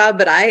done that job,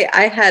 but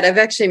I've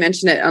actually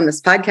mentioned it on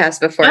this podcast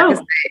before.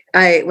 Oh.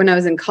 When I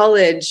was in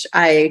college,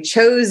 I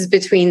chose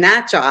between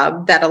that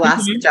job, that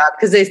Alaska job,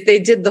 because they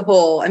did the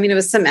whole, I mean, it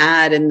was some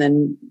ad and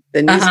then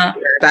the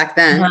newspaper back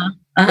then,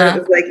 but it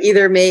was like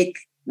either make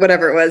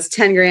whatever it was,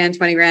 10 grand,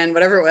 20 grand,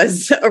 whatever it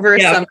was over a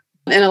summer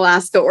in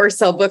Alaska, or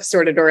sell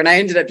bookstore to door. And I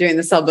ended up doing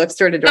the sell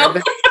bookstore to door.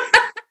 Oh.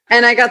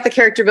 And I got the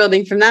character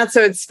building from that.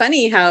 So it's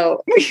funny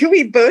how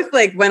we both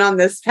like went on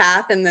this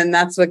path. And then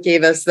that's what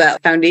gave us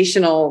that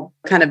foundational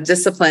kind of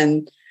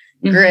discipline,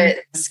 grit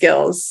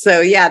skills. So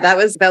yeah,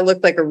 that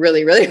looked like a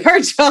really, really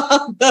hard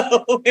job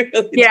though. It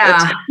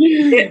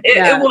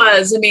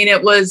was. I mean,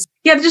 it was,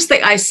 just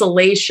the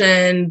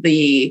isolation,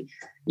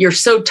 you're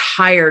so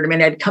tired. I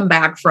mean, I'd come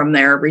back from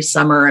there every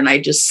summer and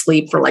I'd just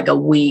sleep for like a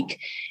week.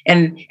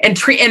 And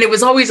it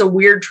was always a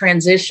weird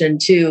transition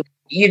too.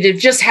 You'd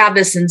just have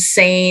this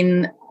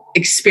insane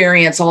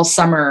experience all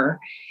summer.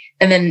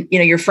 And then,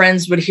 your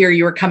friends would hear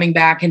you were coming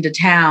back into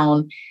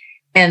town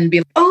and be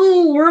like,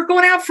 oh, we're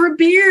going out for a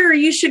beer.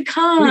 You should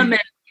come.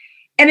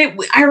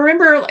 I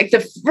remember like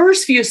the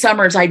first few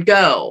summers I'd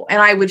go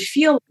and I would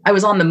feel I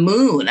was on the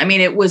moon. I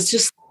mean, it was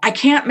just, I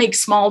can't make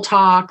small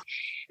talk.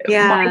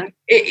 Yeah.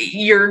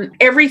 You're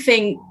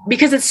everything,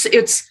 because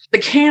it's the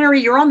cannery,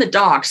 you're on the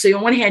dock. So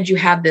on one hand, you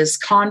have this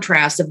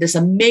contrast of this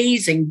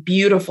amazing,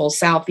 beautiful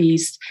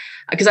Southeast,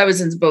 because I was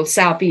in both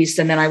Southeast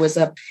and then I was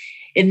up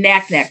in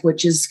Naknek,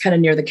 which is kind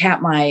of near the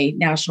Katmai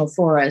National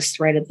Forest,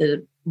 right at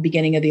the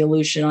beginning of the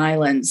Aleutian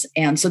Islands.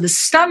 And so the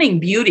stunning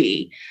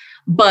beauty,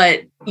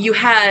 but you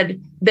had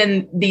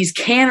then these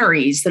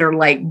canneries that are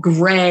like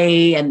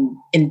gray and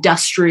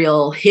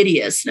industrial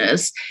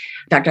hideousness.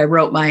 In fact, I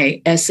wrote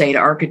my essay to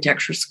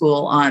architecture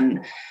school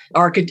on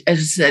as I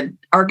said,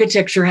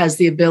 architecture has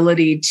the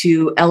ability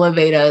to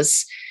elevate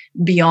us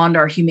beyond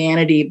our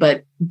humanity,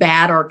 but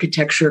bad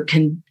architecture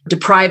can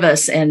deprive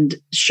us and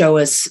show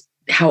us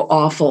how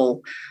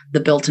awful the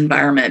built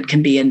environment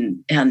can be.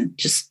 And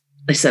just,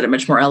 I said it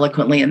much more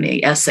eloquently in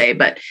the essay,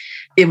 but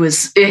it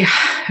was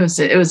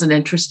an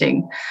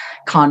interesting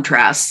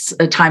contrast,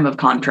 a time of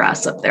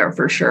contrast up there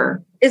for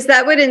sure. Is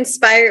that what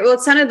inspired? Well, it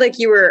sounded like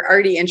you were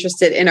already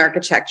interested in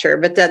architecture,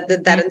 but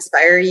did that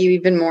inspire you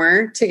even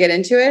more to get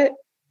into it?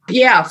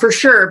 Yeah, for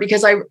sure.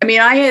 Because I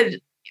had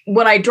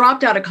when I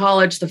dropped out of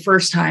college the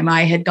first time,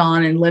 I had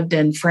gone and lived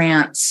in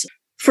France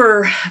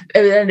it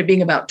ended up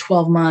being about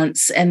 12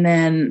 months. And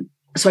then,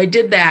 so I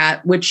did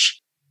that,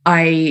 which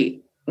I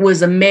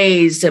was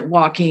amazed at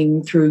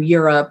walking through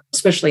Europe,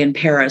 especially in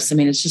Paris. I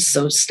mean, it's just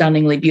so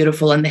stunningly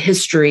beautiful, and the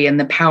history and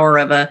the power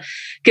of a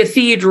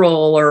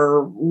cathedral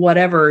or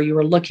whatever you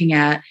were looking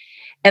at.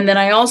 And then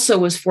I also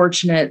was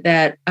fortunate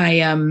that I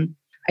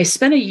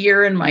spent a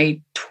year in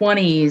my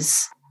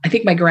 20s. I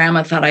think my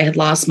grandma thought I had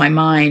lost my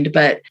mind,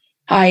 but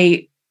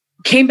I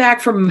came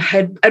back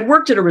I'd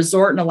worked at a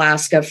resort in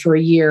Alaska for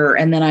a year.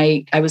 And then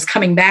I was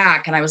coming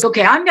back and I was,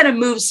 okay, I'm going to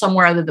move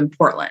somewhere other than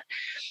Portland.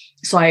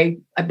 So I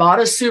bought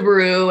a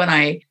Subaru and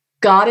I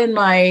got in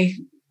my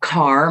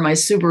car, my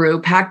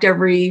Subaru, packed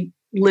every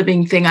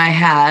living thing I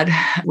had,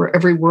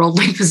 every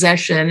worldly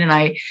possession. And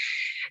I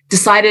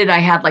decided I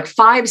had like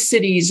 5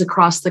 cities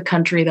across the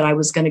country that I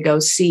was going to go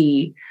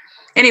see.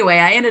 Anyway,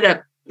 I ended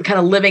up kind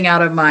of living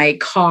out of my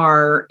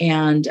car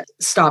and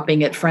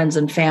stopping at friends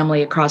and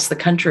family across the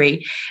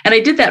country. And I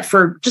did that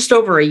for just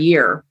over a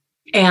year.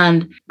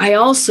 And I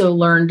also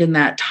learned in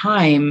that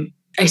time,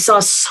 I saw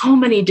so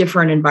many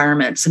different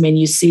environments. I mean,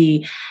 you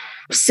see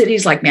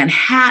cities like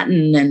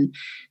Manhattan and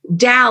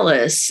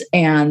Dallas,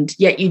 and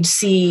yet you'd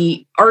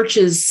see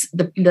arches,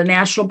 the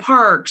national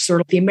parks,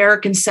 or the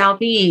American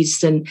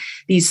Southeast, and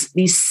these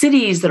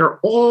cities that are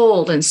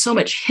old and so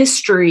much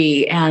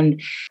history,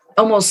 and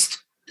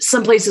almost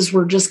some places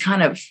were just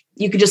kind of,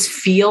 you could just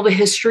feel the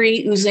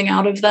history oozing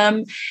out of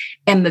them.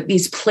 And that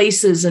these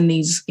places and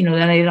these, and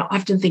I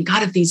often think,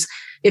 God, if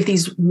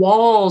these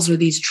walls or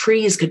these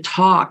trees could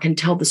talk and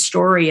tell the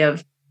story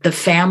of the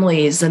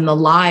families and the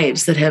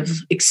lives that have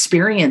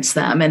experienced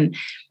them. And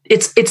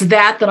it's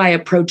that I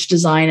approach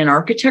design and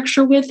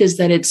architecture with, is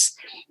that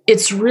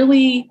it's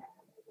really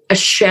a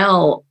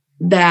shell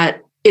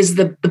that is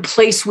the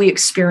place we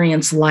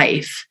experience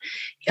life.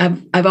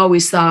 I've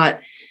always thought,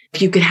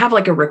 if you could have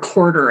like a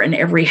recorder in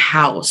every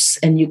house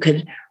and you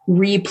could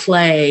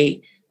replay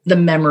the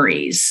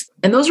memories,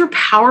 and those are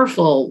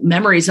powerful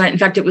memories. And in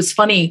fact, it was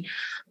funny.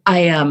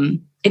 I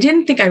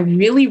didn't think I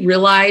really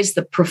realized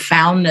the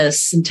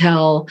profoundness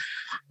until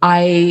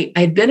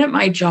I'd been at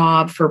my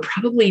job for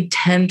probably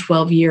 10,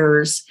 12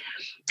 years.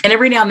 And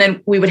every now and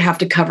then we would have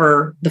to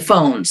cover the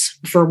phones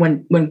for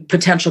when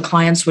potential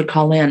clients would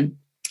call in.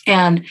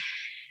 And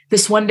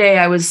this one day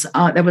that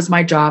was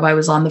my job. I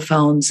was on the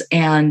phones,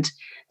 and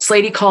this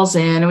lady calls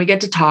in and we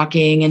get to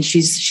talking, and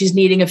she's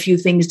needing a few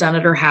things done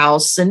at her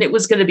house. And it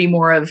was going to be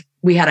more of,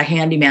 we had a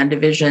handyman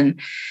division,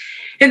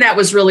 and that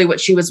was really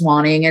what she was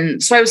wanting.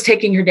 And so I was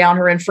taking her down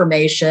her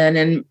information,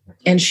 and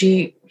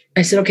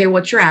I said, okay,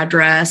 what's your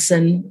address?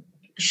 And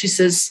she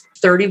says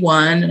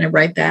 31. And I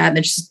write that, and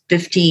then she's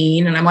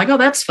 15. And I'm like, oh,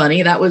 that's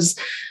funny. That was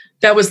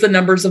the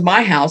numbers of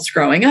my house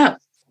growing up.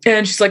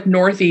 And she's like,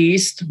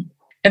 Northeast.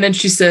 And then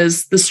she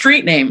says the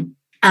street name.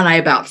 And I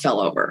about fell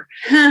over.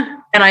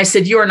 And I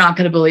said, you are not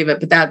going to believe it,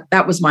 but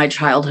that was my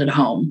childhood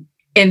home.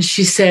 And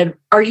she said,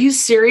 are you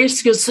serious?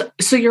 She goes,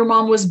 so your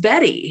mom was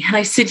Betty? And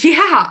I said,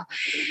 yeah.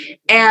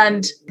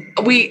 And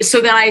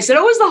then I said,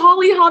 oh, is the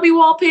Holly Hobby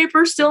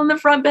wallpaper still in the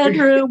front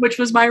bedroom, which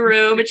was my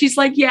room? And she's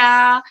like,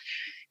 yeah.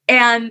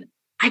 And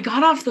I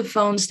got off the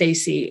phone,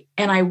 Stacy,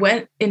 and I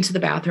went into the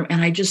bathroom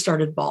and I just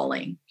started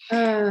bawling.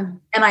 And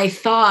I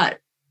thought,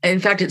 in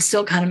fact, it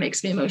still kind of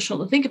makes me emotional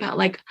to think about.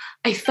 Like,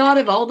 I thought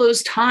of all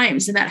those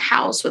times in that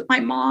house with my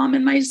mom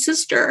and my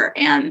sister.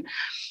 And,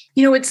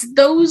 it's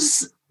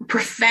those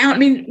profound, I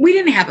mean, we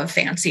didn't have a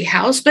fancy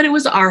house, but it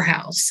was our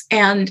house.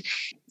 And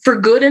for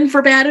good and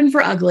for bad and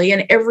for ugly,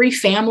 and every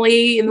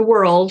family in the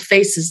world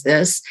faces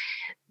this,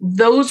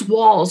 those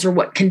walls are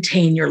what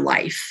contain your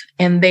life.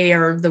 And they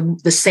are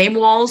the same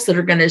walls that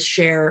are going to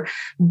share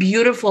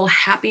beautiful,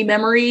 happy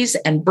memories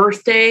and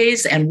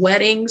birthdays and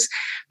weddings.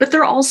 But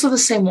they're also the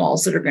same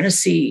walls that are going to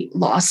see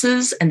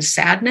losses and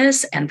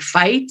sadness and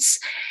fights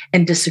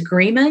and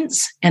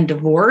disagreements and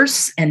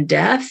divorce and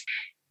death.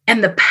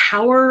 And the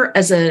power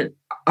as an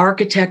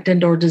architect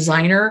and or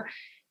designer,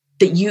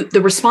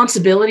 the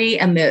responsibility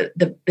and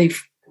the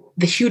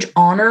huge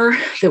honor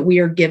that we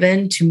are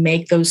given to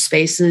make those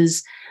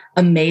spaces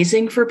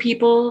amazing for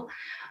people,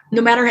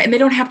 no matter, and they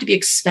don't have to be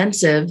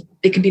expensive.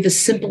 It can be the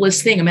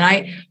simplest thing. I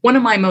mean, one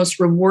of my most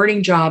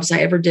rewarding jobs I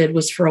ever did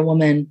was for a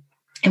woman.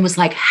 It was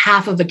like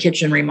half of a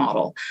kitchen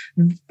remodel.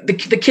 The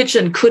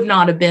kitchen could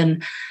not have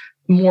been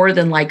more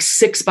than like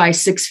 6 by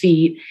 6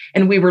 feet.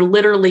 And we were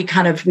literally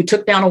we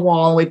took down a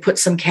wall and we put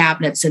some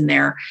cabinets in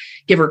there,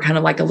 give her kind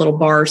of like a little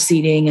bar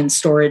seating and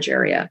storage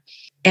area.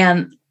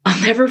 And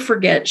I'll never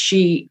forget,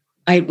 we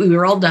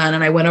were all done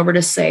and I went over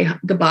to say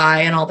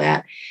goodbye and all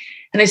that.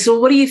 And I said,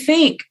 well, what do you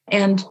think?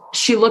 And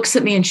she looks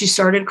at me and she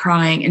started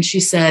crying and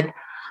she said,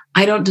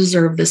 I don't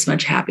deserve this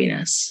much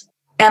happiness.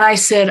 And I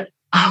said,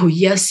 oh,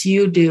 yes,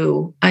 you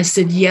do. I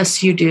said,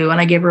 yes, you do. And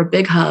I gave her a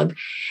big hug.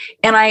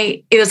 And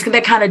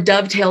that kind of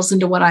dovetails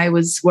into what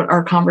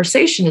our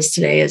conversation is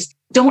today, is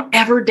don't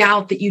ever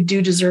doubt that you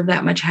do deserve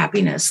that much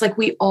happiness. Like,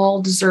 we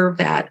all deserve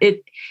that.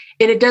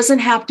 It doesn't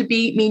have to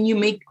mean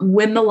you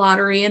win the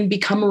lottery and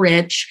become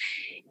rich.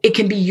 it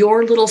can be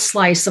your little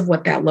slice of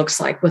what that looks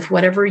like with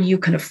whatever you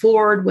can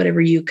afford,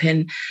 whatever you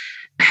can,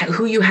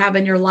 who you have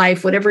in your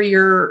life, whatever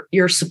your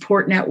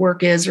support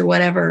network is or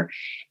whatever,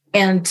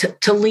 and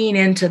to lean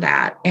into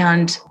that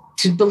and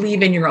to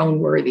believe in your own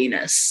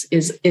worthiness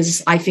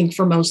is I think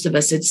for most of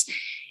us,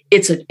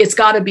 it's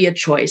got to be a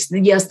choice.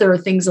 Yes, there are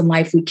things in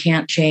life we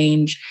can't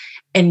change.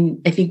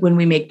 And I think when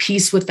we make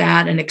peace with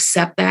that and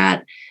accept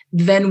that,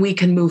 then we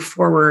can move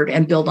forward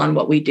and build on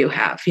what we do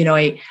have.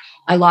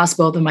 I lost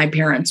both of my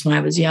parents when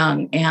I was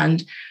young,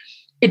 and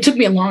it took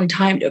me a long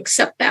time to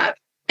accept that.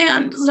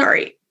 And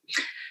sorry,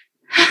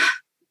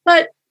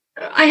 but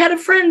I had a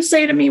friend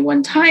say to me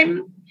one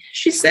time,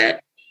 she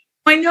said,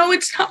 I know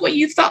it's not what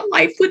you thought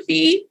life would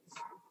be,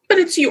 but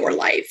it's your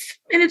life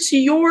and it's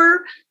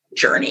your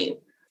journey.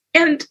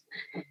 And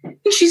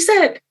she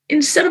said,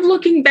 instead of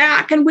looking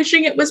back and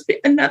wishing it was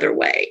another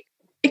way,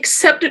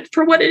 accept it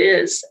for what it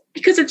is,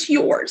 because it's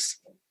yours.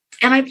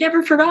 And I've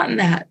never forgotten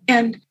that.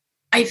 And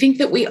I think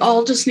that we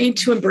all just need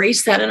to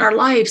embrace that in our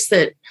lives,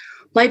 that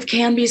life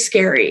can be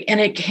scary and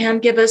it can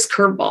give us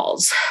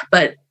curveballs,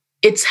 but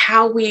it's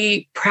how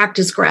we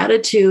practice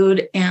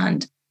gratitude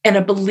and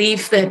a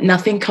belief that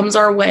nothing comes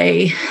our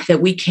way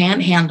that we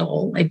can't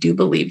handle. I do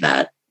believe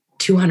that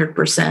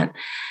 200%.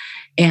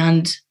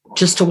 And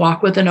just to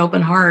walk with an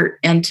open heart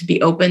and to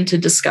be open to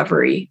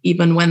discovery,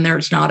 even when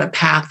there's not a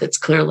path that's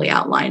clearly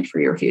outlined for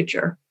your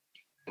future.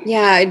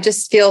 Yeah, I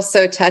just feel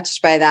so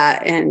touched by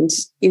that. And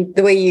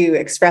the way you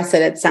express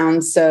it, it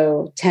sounds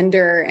so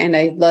tender. And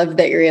I love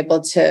that you're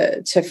able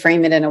to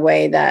frame it in a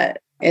way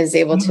that is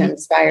able to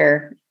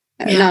inspire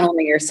not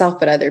only yourself,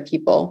 but other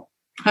people.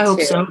 I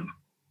hope so.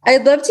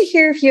 I'd love to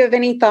hear if you have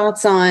any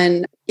thoughts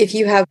on if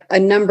you have a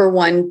number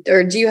one,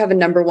 or do you have a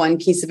number one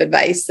piece of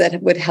advice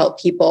that would help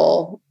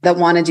people that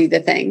want to do the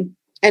thing?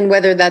 And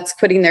whether that's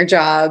quitting their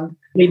job,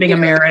 leaving a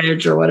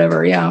marriage or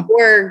whatever. Yeah.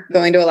 Or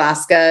going to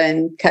Alaska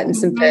and cutting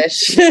some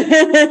fish.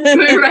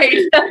 Right.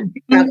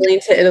 Traveling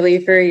to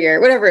Italy for a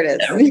year, whatever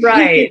it is.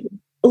 Right.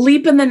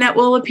 Leap and the net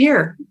will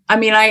appear. I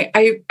mean,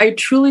 I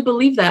truly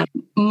believe that.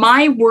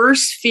 My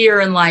worst fear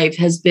in life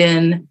has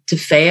been to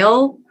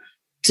fail,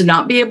 to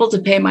not be able to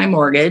pay my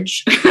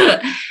mortgage.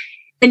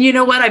 And you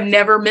know what? I've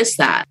never missed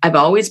that. I've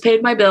always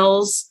paid my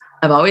bills.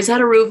 I've always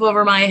had a roof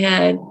over my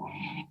head.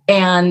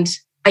 And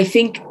I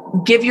think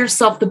give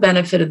yourself the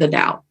benefit of the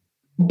doubt.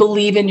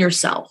 Believe in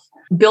yourself.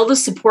 Build a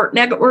support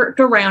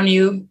network around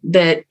you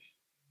that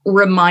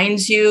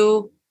reminds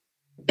you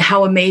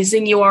how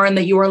amazing you are and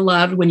that you are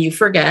loved when you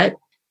forget.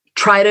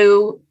 Try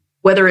to,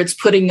 whether it's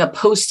putting a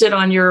Post-it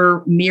on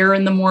your mirror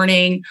in the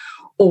morning,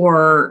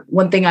 or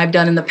one thing I've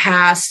done in the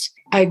past,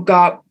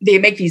 they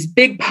make these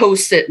big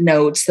Post-it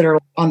notes that are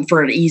on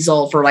for an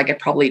easel for like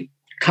probably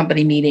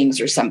company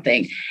meetings or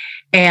something.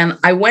 And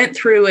I went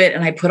through it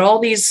and I put all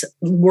these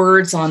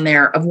words on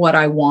there of what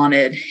I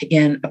wanted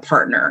in a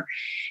partner.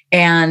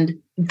 And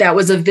that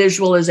was a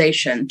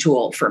visualization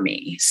tool for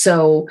me.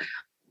 So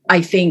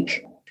I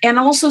think, and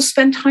also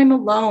spend time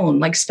alone,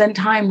 like spend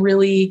time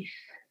really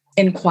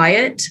in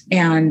quiet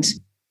and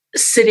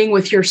sitting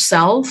with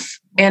yourself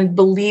and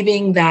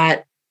believing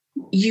that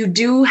you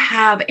do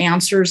have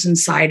answers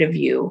inside of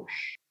you.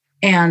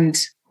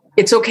 And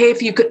it's okay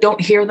if you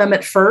don't hear them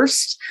at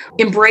first.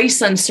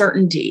 Embrace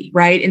uncertainty,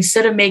 right?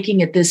 Instead of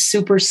making it this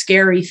super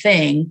scary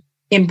thing,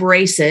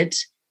 embrace it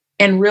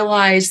and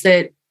realize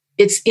that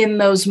it's in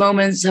those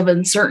moments of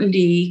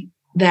uncertainty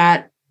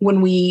that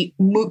when we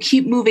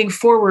keep moving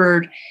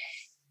forward,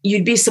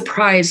 you'd be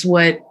surprised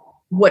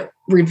what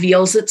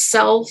reveals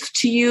itself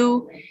to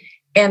you.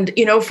 And,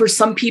 for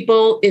some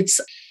people,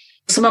 it's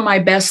some of my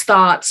best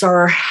thoughts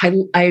are,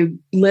 I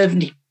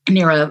live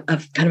near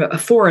a kind of a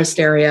forest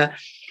area,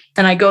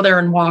 and I go there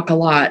and walk a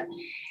lot.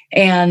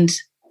 And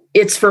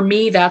it's, for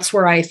me, that's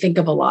where I think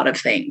of a lot of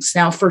things.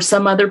 Now, for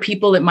some other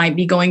people, it might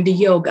be going to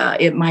yoga.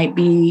 It might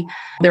be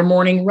their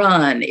morning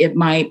run. It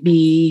might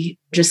be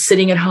just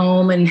sitting at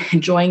home and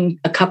enjoying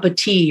a cup of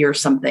tea or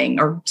something.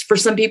 Or for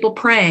some people,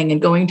 praying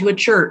and going to a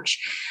church.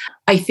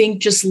 I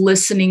think just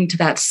listening to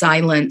that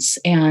silence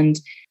and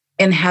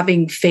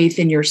having faith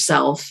in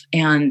yourself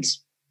and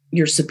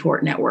your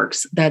support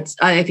networks.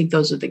 I think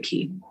those are the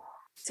key.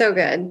 So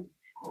good.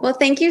 Well,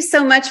 thank you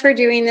so much for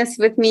doing this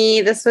with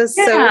me. This was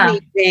so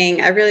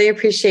amazing. I really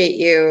appreciate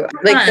you.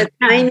 The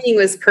timing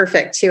was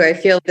perfect too. I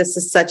feel this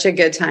is such a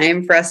good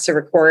time for us to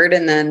record,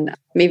 and then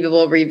maybe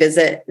we'll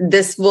revisit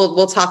this.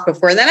 We'll talk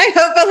before then. I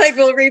hope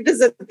we'll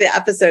revisit the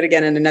episode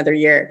again in another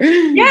year.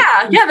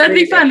 Yeah. That'd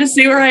be fun to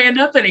see where I end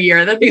up in a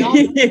year. That'd be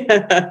awesome.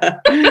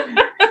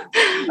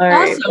 All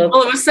right. Awesome.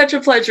 Well, it was such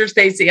a pleasure,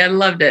 Stacey. I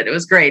loved it. It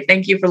was great.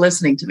 Thank you for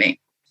listening to me.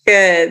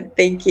 Good.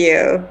 Thank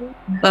you.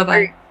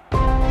 Bye-bye.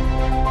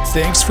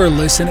 Thanks for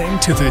listening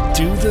to the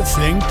Do the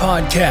Thing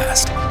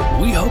podcast.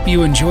 We hope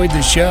you enjoyed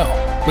the show,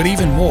 but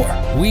even more,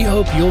 we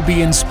hope you'll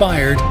be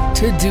inspired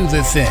to do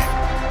the thing.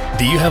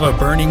 Do you have a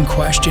burning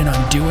question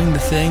on doing the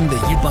thing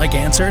that you'd like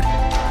answered?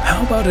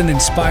 How about an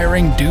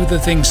inspiring do the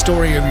thing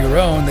story of your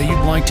own that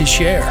you'd like to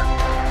share?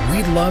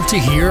 We'd love to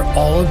hear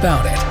all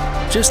about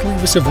it. just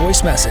leave us a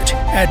voice message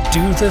at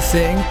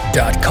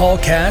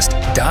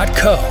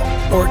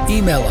dothething.callcast.co or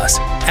email us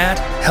at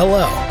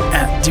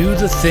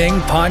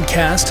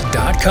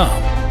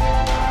hello@dothethingpodcast.com.